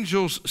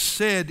angels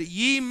said,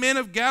 "Ye men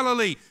of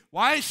Galilee,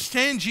 why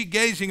stand ye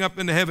gazing up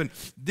into heaven?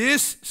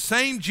 This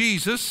same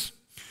Jesus,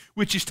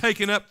 which is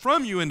taken up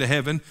from you into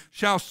heaven,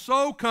 shall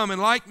so come in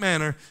like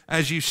manner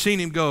as you've seen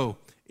him go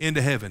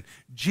into heaven."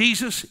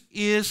 Jesus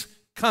is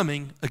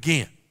coming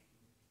again,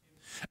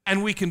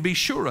 and we can be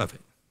sure of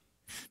it.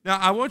 Now,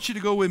 I want you to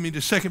go with me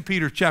to 2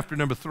 Peter chapter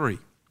number 3.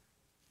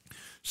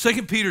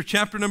 2 Peter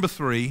chapter number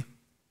 3,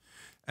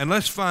 and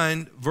let's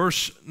find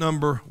verse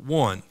number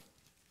 1.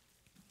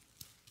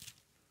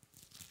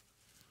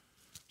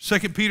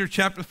 2 Peter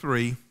chapter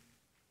 3,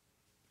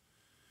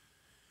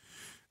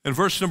 and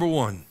verse number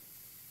 1.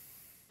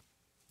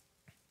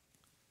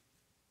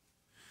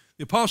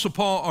 The Apostle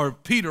Paul, or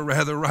Peter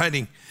rather,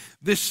 writing,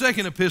 "This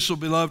second epistle,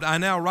 beloved, I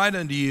now write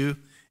unto you,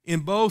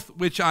 in both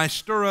which I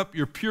stir up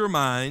your pure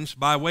minds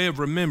by way of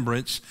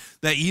remembrance,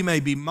 that ye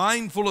may be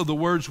mindful of the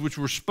words which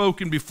were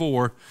spoken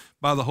before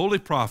by the holy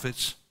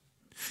prophets,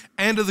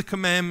 and of the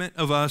commandment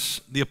of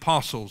us, the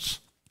apostles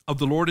of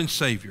the Lord and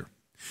Savior."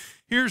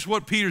 Here's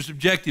what Peter's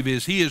objective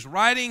is. He is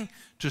writing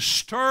to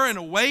stir and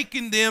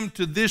awaken them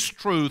to this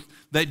truth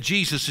that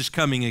Jesus is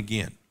coming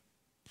again.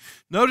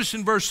 Notice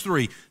in verse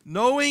 3,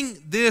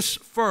 "Knowing this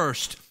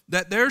first,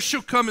 that there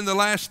shall come in the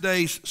last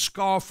days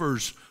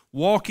scoffers,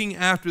 walking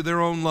after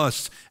their own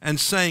lusts, and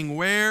saying,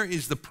 Where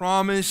is the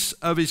promise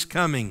of his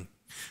coming?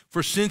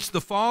 For since the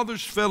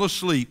fathers fell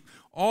asleep,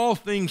 all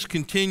things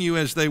continue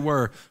as they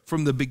were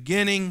from the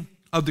beginning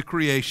of the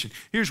creation."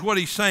 Here's what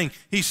he's saying.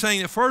 He's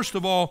saying that first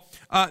of all,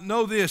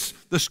 know this,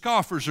 the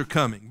scoffers are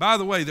coming. By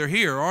the way, they're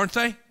here, aren't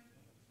they?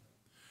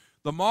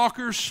 The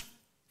mockers,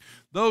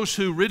 those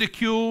who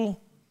ridicule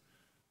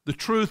the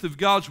truth of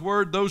God's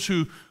word, those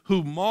who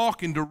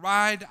mock and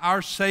deride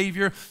our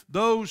Savior,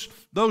 those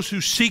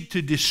who seek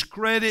to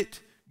discredit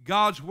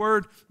God's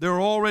word,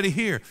 they're already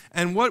here.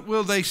 And what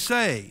will they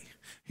say?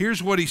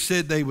 Here's what he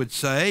said they would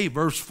say,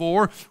 verse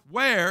 4,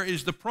 "Where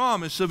is the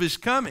promise of his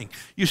coming?"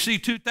 You see,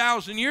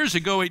 2,000 years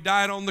ago he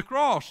died on the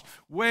cross.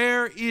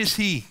 Where is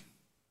he?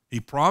 He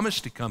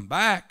promised to come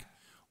back.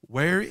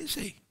 Where is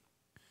he?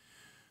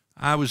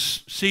 I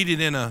was seated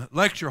in a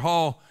lecture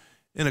hall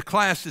in a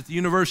class at the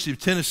University of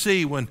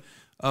Tennessee when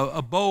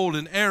a bold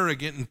and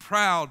arrogant and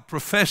proud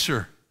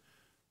professor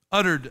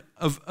uttered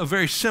a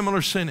very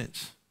similar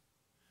sentence.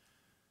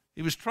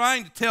 He was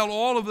trying to tell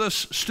all of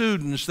us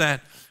students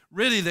that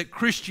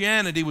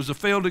Christianity was a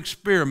failed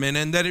experiment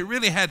and that it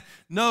really had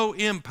no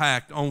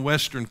impact on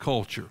Western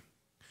culture.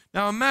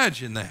 Now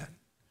imagine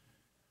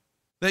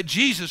that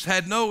Jesus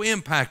had no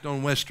impact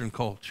on Western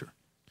culture.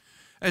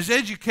 As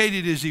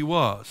educated as he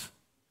was,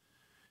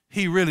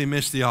 he really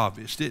missed the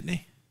obvious, didn't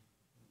he?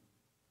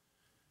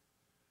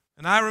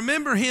 And I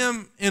remember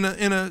him in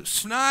a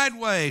snide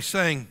way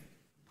saying,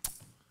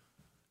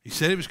 he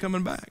said he was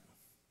coming back,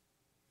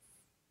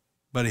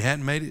 but he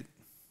hadn't made it.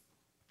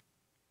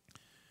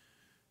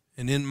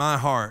 And in my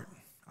heart,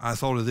 I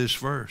thought of this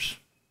verse.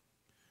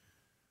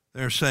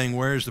 They're saying,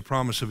 where is the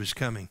promise of his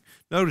coming?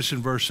 Notice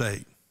in verse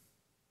 8.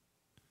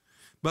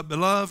 "But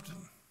beloved,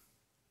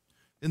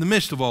 in the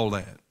midst of all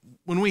that,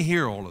 when we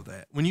hear all of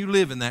that, when you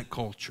live in that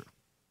culture,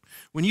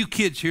 when you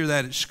kids hear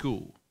that at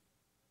school,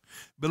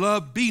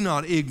 beloved, be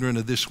not ignorant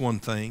of this one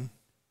thing,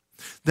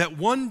 that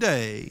one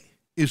day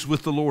is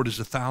with the Lord as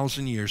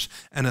 1,000 years,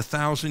 and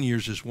 1,000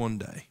 years is one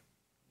day."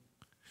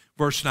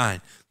 Verse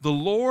 9, "The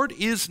Lord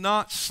is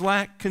not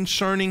slack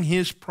concerning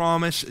his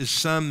promise, as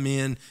some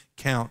men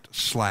count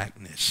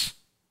slackness."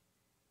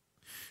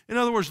 In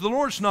other words, the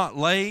Lord's not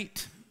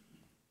late.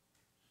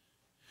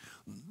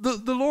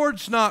 The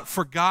Lord's not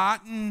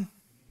forgotten.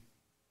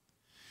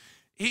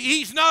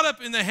 He's not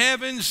up in the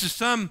heavens as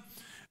some,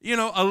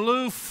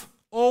 aloof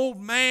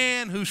old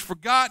man who's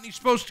forgotten he's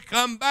supposed to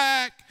come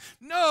back.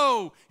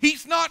 No,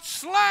 he's not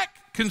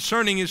slack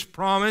concerning his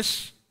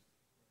promise.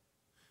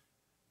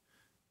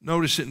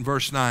 Notice it in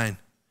verse 9.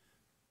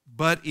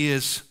 "But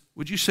is,"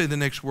 would you say the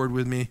next word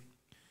with me?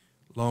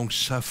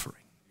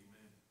 "Long-suffering."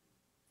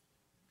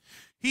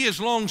 He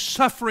is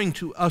long-suffering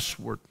to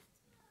usward,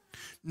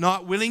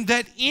 not willing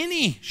that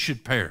any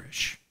should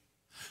perish,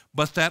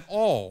 but that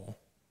all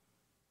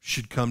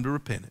should come to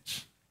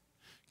repentance.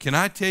 Can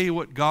I tell you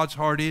what God's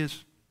heart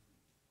is?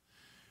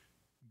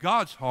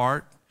 God's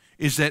heart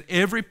is that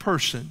every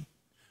person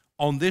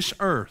on this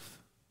earth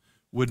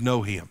would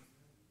know him.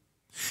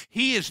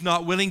 He is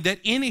not willing that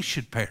any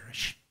should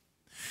perish.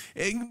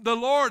 The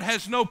Lord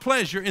has no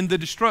pleasure in the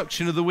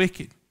destruction of the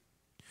wicked.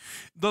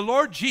 The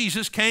Lord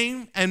Jesus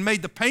came and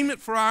made the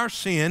payment for our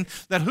sin,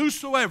 that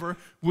whosoever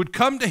would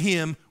come to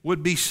him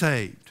would be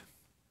saved.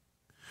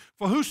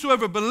 "For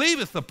whosoever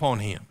believeth upon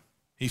him,"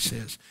 he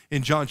says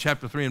in John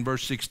chapter 3 and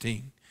verse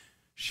 16,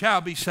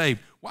 shall be saved.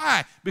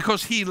 Why?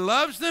 Because he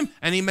loves them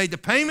and he made the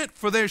payment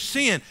for their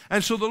sin.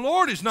 And so the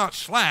Lord is not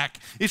slack.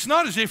 It's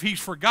not as if he's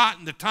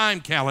forgotten the time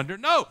calendar.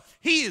 No,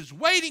 he is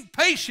waiting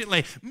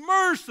patiently,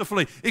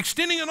 mercifully,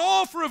 extending an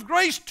offer of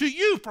grace to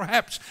you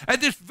perhaps at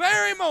this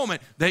very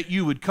moment that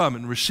you would come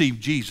and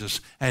receive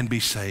Jesus and be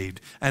saved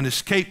and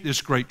escape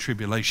this great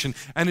tribulation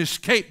and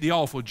escape the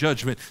awful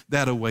judgment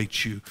that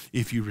awaits you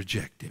if you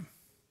reject him.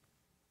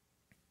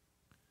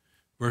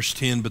 Verse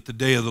 10, but the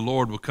day of the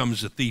Lord will come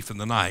as a thief in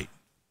the night,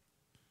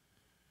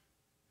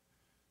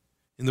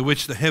 in the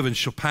which the heavens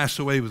shall pass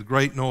away with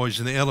great noise,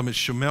 and the elements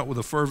shall melt with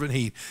a fervent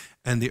heat,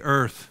 and the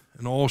earth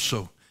and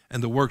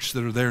the works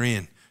that are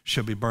therein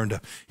shall be burned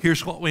up.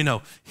 Here's what we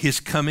know. His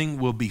coming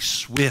will be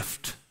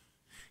swift.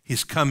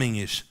 His coming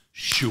is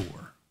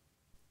sure.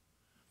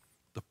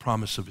 The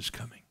promise of his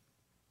coming.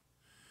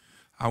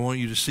 I want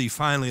you to see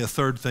finally a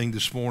third thing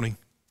this morning.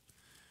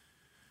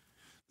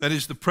 That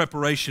is the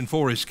preparation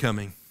for his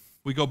coming.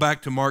 We go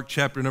back to Mark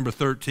chapter number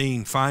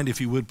 13. Find,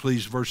 if you would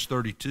please, verse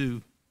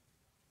 32.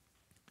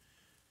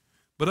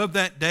 But of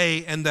that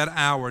day and that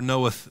hour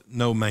knoweth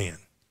no man.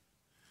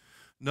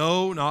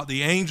 No, not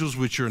the angels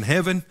which are in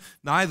heaven,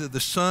 neither the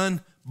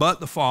Son, but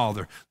the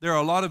Father. There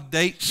are a lot of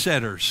date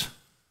setters.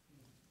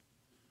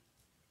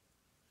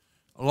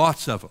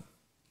 Lots of them.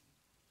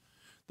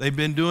 They've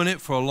been doing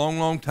it for a long,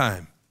 long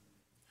time.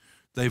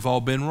 They've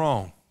all been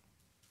wrong.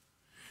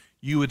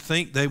 You would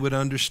think they would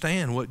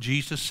understand what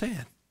Jesus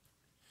said.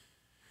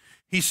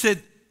 He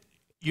said,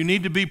 you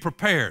need to be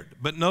prepared,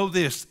 but know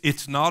this,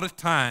 it's not a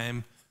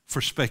time for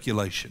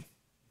speculation.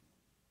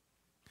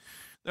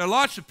 There are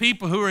lots of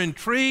people who are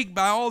intrigued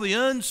by all the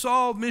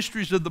unsolved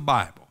mysteries of the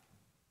Bible.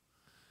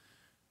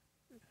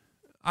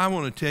 I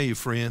want to tell you,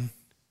 friend,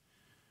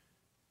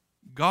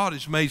 God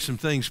has made some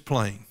things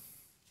plain,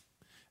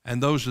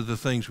 and those are the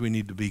things we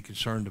need to be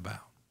concerned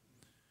about.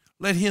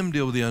 Let him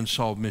deal with the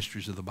unsolved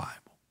mysteries of the Bible.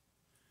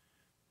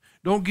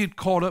 Don't get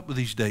caught up with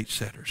these date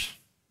setters.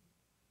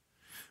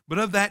 But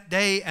of that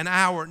day and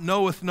hour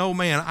knoweth no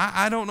man.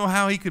 I don't know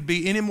how he could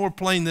be any more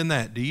plain than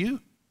that. Do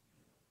you?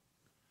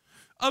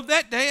 Of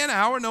that day and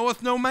hour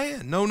knoweth no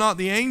man. No, not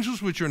the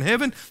angels which are in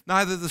heaven,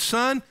 neither the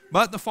Son,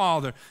 but the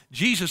Father.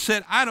 Jesus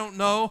said, I don't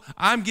know.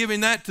 I'm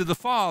giving that to the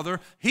Father.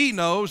 He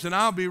knows, and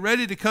I'll be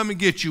ready to come and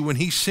get you when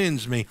he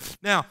sends me.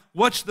 Now,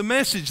 what's the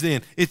message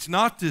then? It's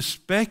not to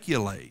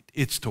speculate.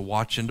 It's to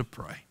watch and to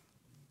pray.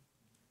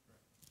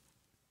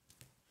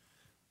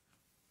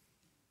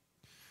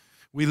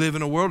 We live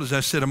in a world, as I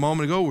said a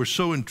moment ago, we're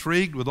so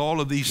intrigued with all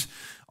of these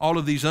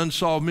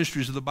unsolved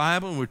mysteries of the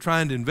Bible, and we're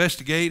trying to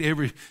investigate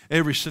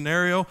every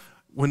scenario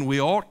when we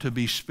ought to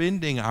be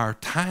spending our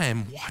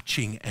time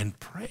watching and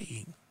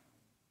praying.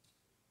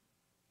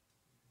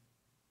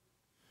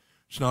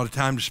 It's not a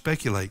time to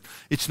speculate.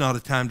 It's not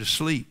a time to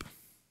sleep.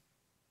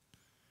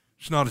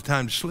 It's not a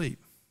time to sleep.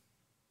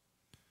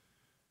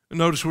 And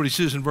notice what he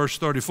says in verse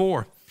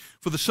 34.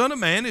 For the Son of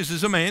Man is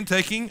as a man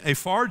taking a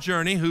far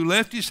journey, who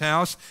left his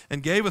house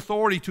and gave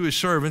authority to his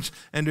servants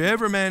and to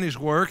every man his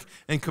work,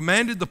 and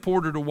commanded the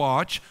porter to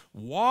watch.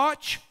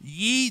 Watch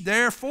ye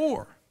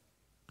therefore,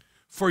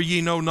 for ye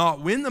know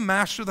not when the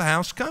master of the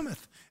house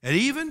cometh, at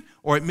even,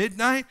 or at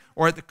midnight,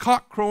 or at the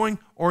cock crowing,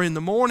 or in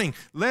the morning,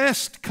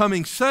 lest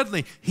coming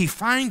suddenly he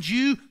find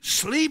you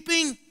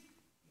sleeping.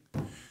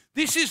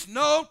 This is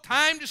no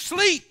time to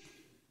sleep.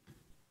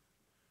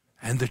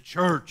 And the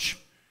church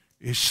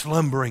is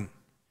slumbering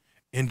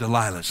in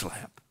Delilah's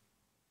lap.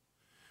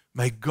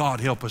 May God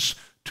help us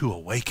to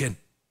awaken.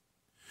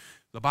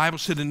 The Bible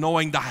said, in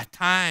knowing the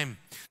time,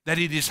 that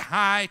it is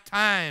high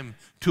time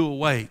to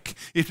awake.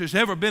 If there's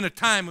ever been a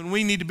time when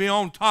we need to be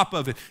on top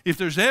of it, if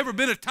there's ever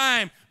been a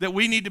time that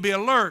we need to be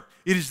alert,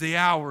 it is the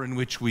hour in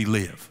which we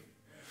live.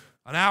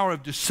 An hour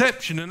of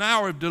deception, an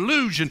hour of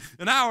delusion,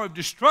 an hour of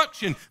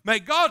destruction. May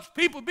God's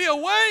people be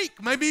awake.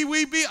 May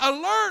we be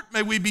alert.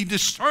 May we be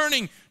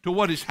discerning to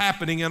what is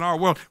happening in our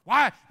world.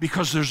 Why?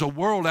 Because there's a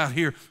world out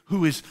here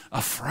who is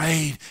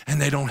afraid,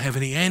 and they don't have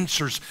any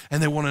answers,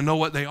 and they want to know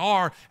what they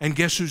are. And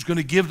guess who's going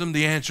to give them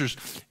the answers?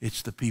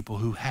 It's the people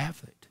who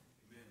have it.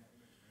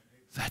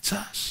 That's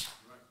us.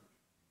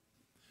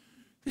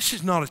 This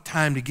is not a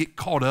time to get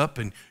caught up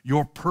in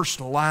your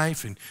personal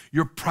life and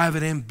your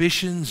private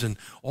ambitions and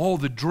all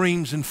the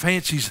dreams and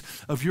fancies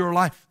of your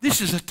life.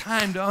 This is a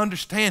time to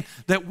understand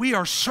that we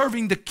are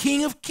serving the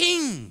King of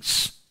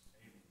Kings.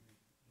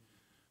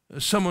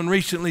 Someone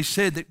recently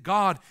said that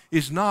God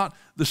is not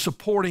the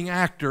supporting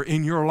actor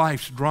in your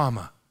life's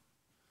drama.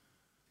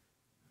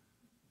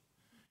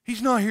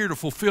 He's not here to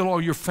fulfill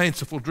all your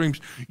fanciful dreams.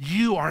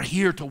 You are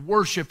here to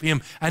worship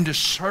him and to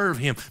serve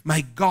him.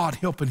 May God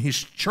help in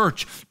his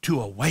church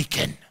to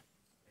awaken.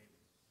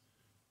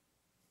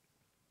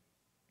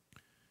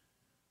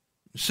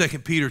 2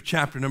 Peter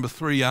chapter number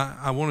 3,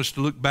 I want us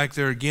to look back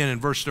there again in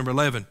verse number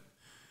 11.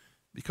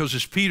 Because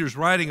as Peter's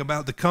writing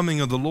about the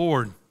coming of the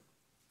Lord,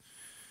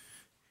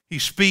 he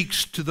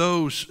speaks to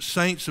those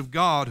saints of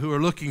God who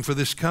are looking for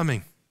this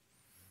coming.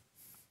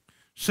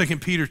 2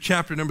 Peter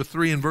chapter number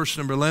 3 and verse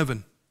number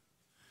 11.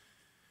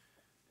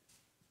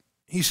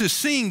 he says,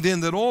 seeing then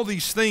that all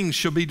these things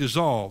shall be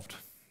dissolved,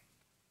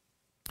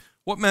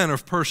 what manner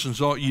of persons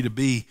ought ye to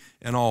be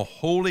in all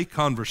holy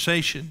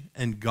conversation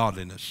and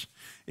godliness?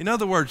 In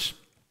other words,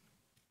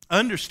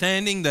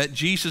 understanding that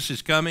Jesus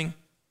is coming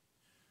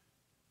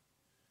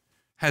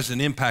has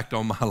an impact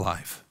on my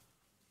life.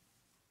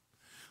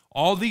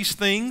 All these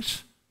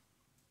things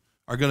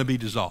are going to be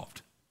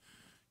dissolved.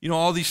 You know,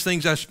 all these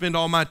things I spend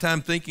all my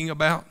time thinking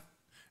about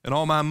and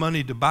all my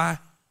money to buy,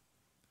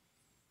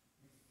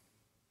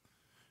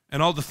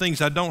 and all the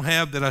things I don't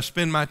have that I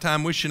spend my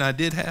time wishing I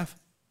did have,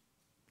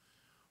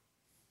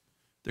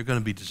 they're going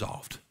to be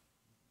dissolved.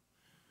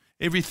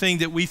 Everything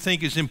that we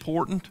think is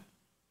important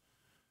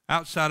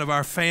outside of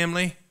our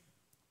family,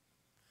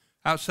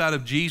 outside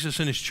of Jesus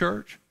and his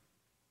church,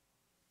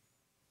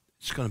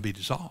 it's going to be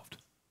dissolved.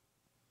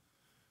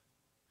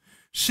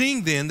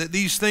 Seeing then that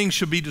these things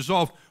shall be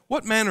dissolved,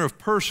 what manner of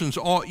persons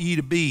ought ye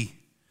to be?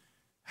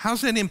 How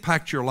does that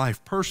impact your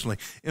life personally?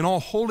 In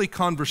all holy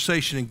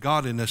conversation and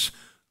godliness,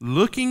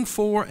 looking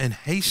for and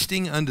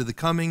hasting unto the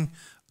coming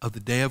of the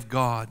day of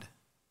God,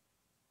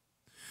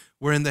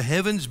 wherein the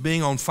heavens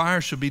being on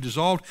fire shall be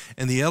dissolved,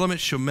 and the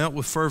elements shall melt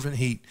with fervent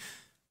heat.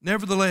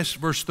 Nevertheless,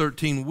 verse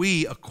 13,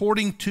 we,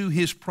 according to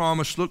his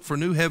promise, look for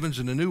new heavens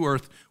and a new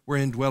earth,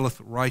 wherein dwelleth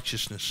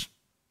righteousness.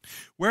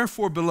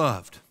 Wherefore,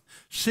 beloved,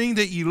 seeing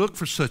that ye look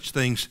for such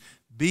things,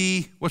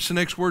 be, what's the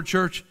next word,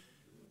 church?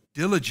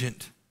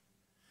 Diligent.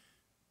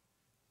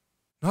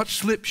 Not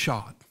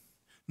slipshod,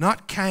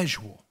 not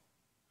casual,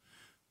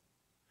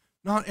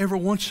 not every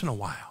once in a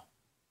while,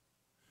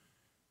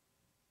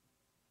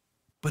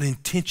 but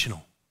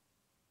intentional.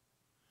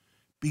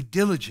 Be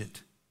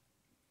diligent,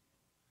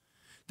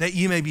 that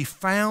ye may be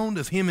found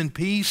of him in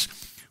peace,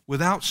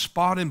 without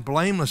spot and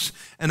blameless,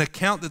 and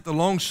account that the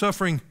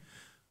long-suffering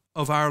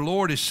of our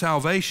Lord is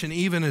salvation,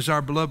 even as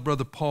our beloved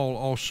brother Paul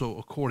also,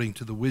 according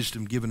to the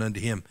wisdom given unto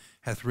him,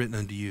 hath written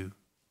unto you.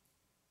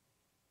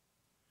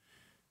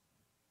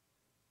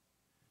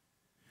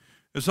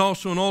 As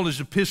also in all his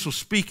epistles,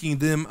 speaking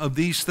them of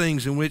these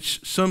things, in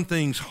which some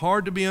things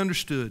hard to be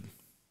understood,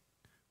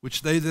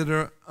 which they that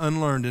are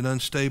unlearned and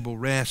unstable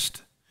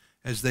wrest,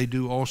 as they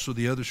do also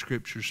the other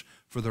scriptures,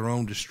 for their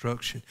own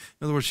destruction.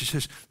 In other words, he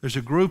says there's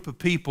a group of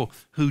people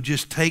who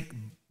just take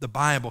the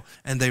Bible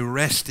and they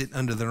wrest it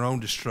under their own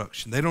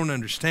destruction. They don't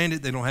understand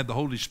it. They don't have the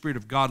Holy Spirit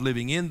of God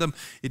living in them.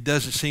 It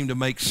doesn't seem to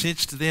make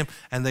sense to them,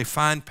 and they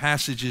find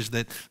passages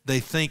that they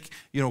think,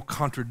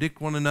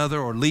 contradict one another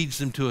or leads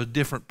them to a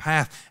different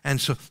path, and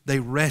so they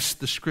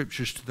wrest the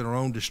scriptures to their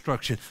own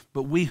destruction.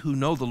 But we who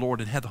know the Lord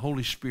and have the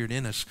Holy Spirit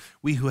in us,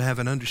 we who have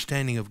an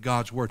understanding of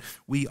God's word,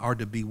 we are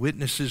to be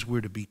witnesses.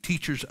 We're to be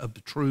teachers of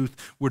the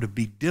truth. We're to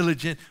be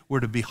diligent. We're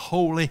to be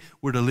holy.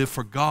 We're to live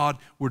for God.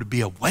 We're to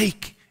be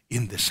awake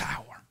in this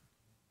hour.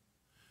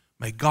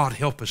 May God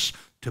help us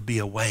to be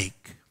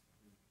awake.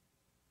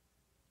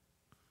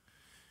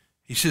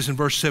 He says in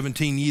verse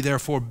 17, ye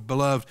therefore,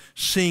 beloved,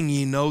 seeing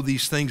ye know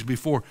these things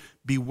before,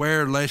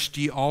 beware lest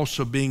ye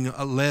also, being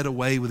led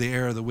away with the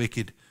error of the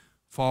wicked,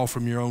 fall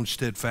from your own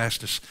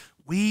steadfastness.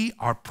 We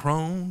are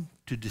prone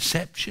to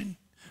deception.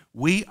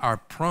 We are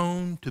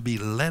prone to be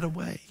led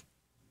away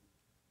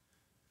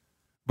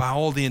by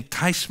all the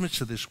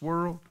enticements of this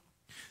world,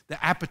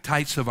 the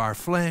appetites of our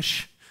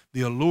flesh,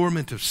 the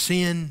allurement of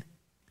sin,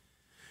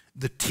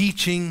 the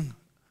teaching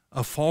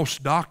of false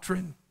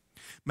doctrine.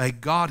 May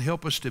God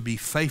help us to be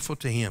faithful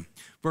to him.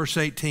 Verse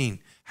 18,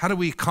 how do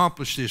we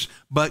accomplish this?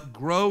 But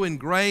grow in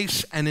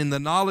grace and in the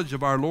knowledge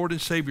of our Lord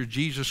and Savior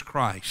Jesus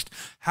Christ.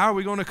 How are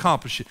we going to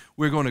accomplish it?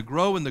 We're going to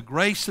grow in the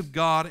grace of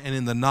God and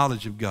in the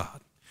knowledge of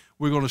God.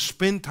 We're going to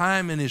spend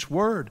time in his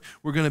word.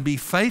 We're going to be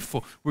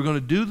faithful. We're going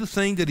to do the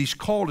thing that he's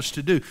called us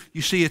to do.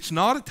 You see, it's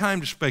not a time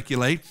to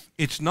speculate.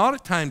 It's not a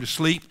time to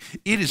sleep.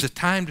 It is a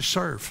time to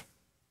serve.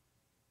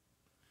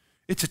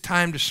 It's a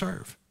time to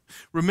serve.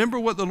 Remember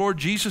what the Lord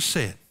Jesus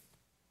said.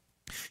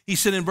 He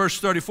said in verse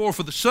 34,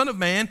 for the Son of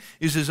Man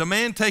is as a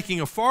man taking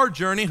a far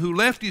journey, who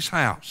left his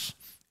house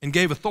and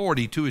gave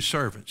authority to his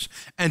servants,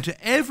 and to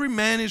every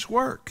man his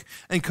work,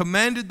 and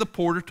commanded the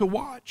porter to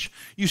watch.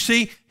 You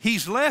see,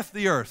 he's left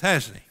the earth,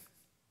 hasn't he?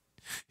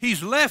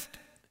 He's left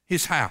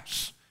his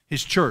house,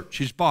 his church,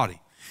 his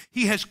body.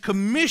 He has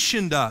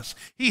commissioned us.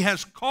 He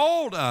has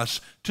called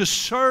us to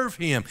serve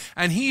him,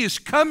 and he is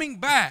coming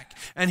back,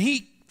 and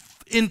he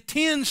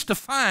intends to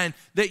find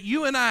that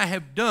you and I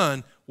have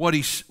done what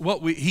he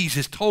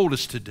has told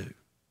us to do.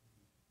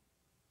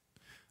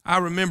 I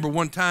remember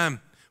one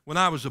time when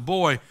I was a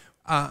boy,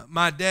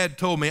 my dad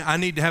told me I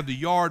need to have the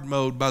yard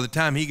mowed by the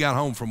time he got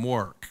home from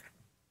work.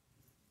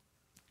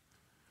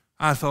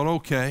 I thought,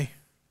 okay.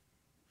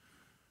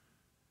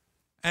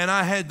 And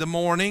I had the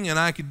morning, and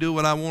I could do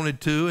what I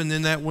wanted to, and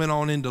then that went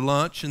on into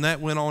lunch, and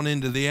that went on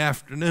into the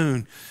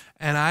afternoon.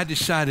 And I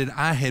decided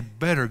I had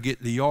better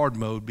get the yard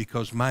mowed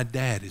because my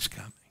dad is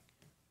coming.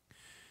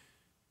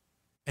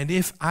 And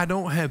if I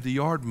don't have the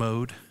yard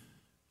mowed,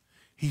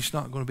 he's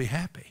not going to be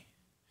happy,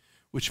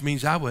 which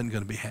means I wasn't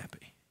going to be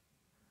happy.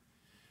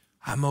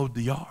 I mowed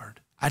the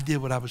yard. I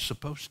did what I was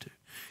supposed to.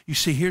 You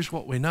see, here's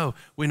what we know.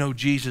 We know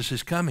Jesus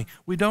is coming.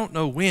 We don't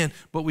know when,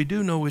 but we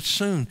do know it's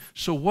soon.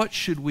 So what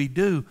should we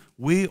do?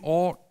 We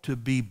ought to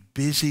be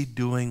busy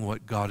doing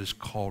what God has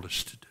called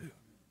us to do.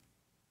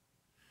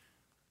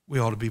 We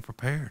ought to be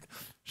prepared.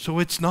 So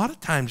it's not a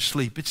time to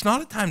sleep. It's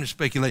not a time to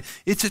speculate.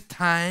 It's a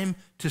time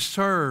to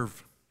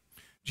serve.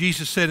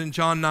 Jesus said in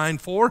John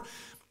 9:4,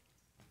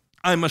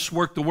 I must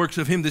work the works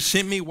of him that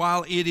sent me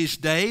while it is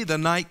day. The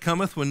night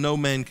cometh when no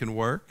man can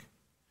work.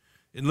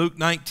 In Luke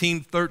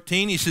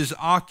 19:13, he says,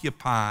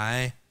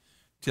 occupy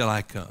till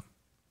I come.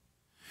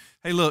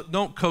 Hey, look,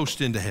 don't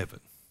coast into heaven.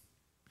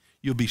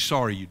 You'll be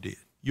sorry you did.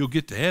 You'll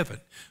get to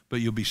heaven,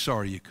 but you'll be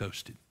sorry you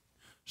coasted.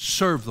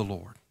 Serve the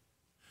Lord.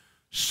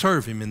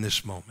 Serve him in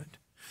this moment.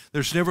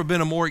 There's never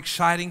been a more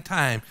exciting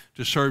time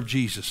to serve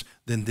Jesus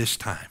than this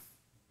time.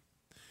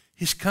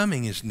 His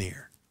coming is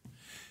near.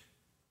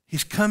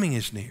 His coming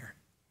is near.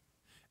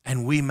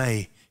 And we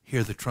may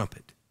hear the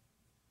trumpet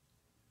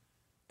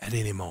at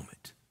any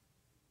moment.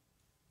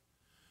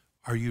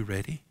 Are you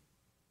ready?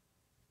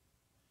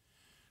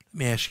 Let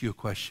me ask you a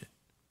question.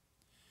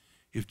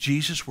 If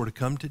Jesus were to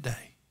come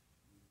today,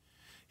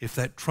 if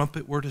that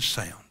trumpet were to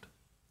sound,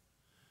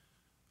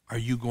 are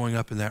you going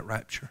up in that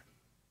rapture?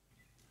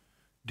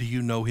 Do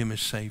you know him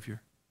as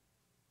Savior?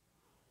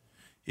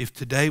 If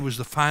today was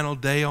the final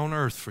day on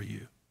earth for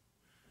you,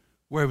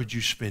 where would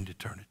you spend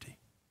eternity?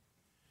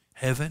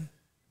 Heaven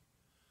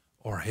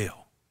or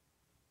hell?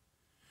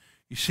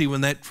 You see,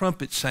 when that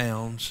trumpet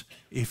sounds,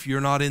 if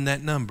you're not in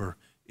that number,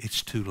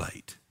 it's too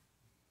late.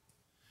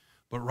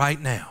 But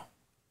right now,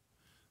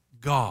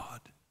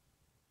 God,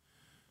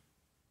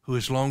 who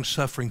is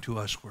long-suffering to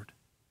usward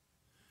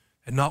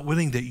and not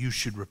willing that you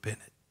should repent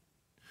it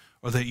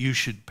or that you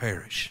should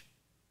perish,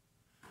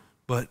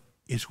 but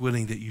is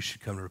willing that you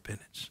should come to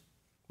repentance.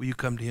 Will you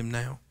come to him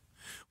now?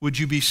 Would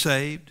you be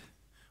saved?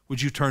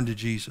 Would you turn to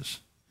Jesus?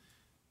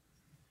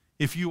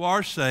 If you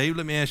are saved,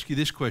 let me ask you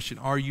this question.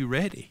 Are you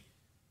ready?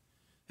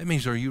 That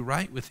means, are you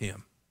right with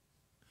him?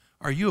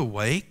 Are you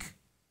awake?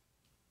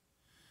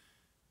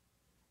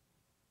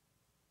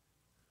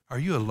 Are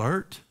you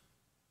alert?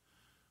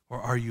 Or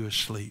are you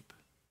asleep?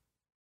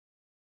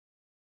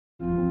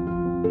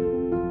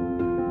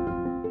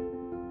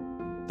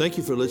 Thank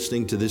you for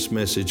listening to this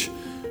message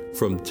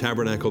from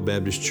Tabernacle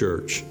Baptist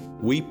Church.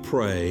 We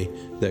pray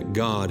that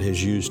God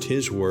has used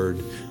his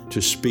word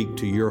to speak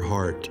to your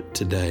heart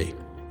today.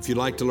 If you'd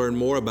like to learn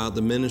more about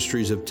the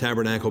ministries of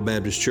Tabernacle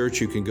Baptist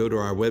Church, you can go to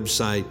our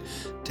website,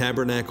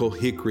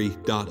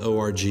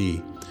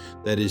 tabernaclehickory.org.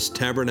 That is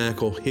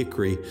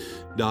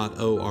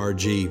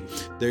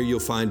tabernaclehickory.org. There you'll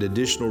find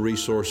additional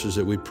resources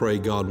that we pray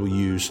God will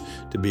use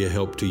to be a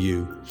help to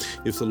you.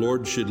 If the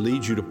Lord should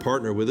lead you to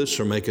partner with us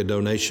or make a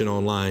donation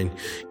online,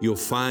 you'll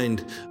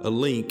find a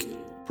link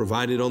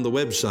provided on the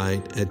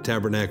website at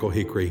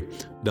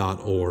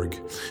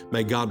tabernaclehickory.org.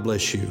 May God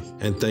bless you,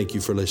 and thank you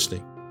for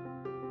listening.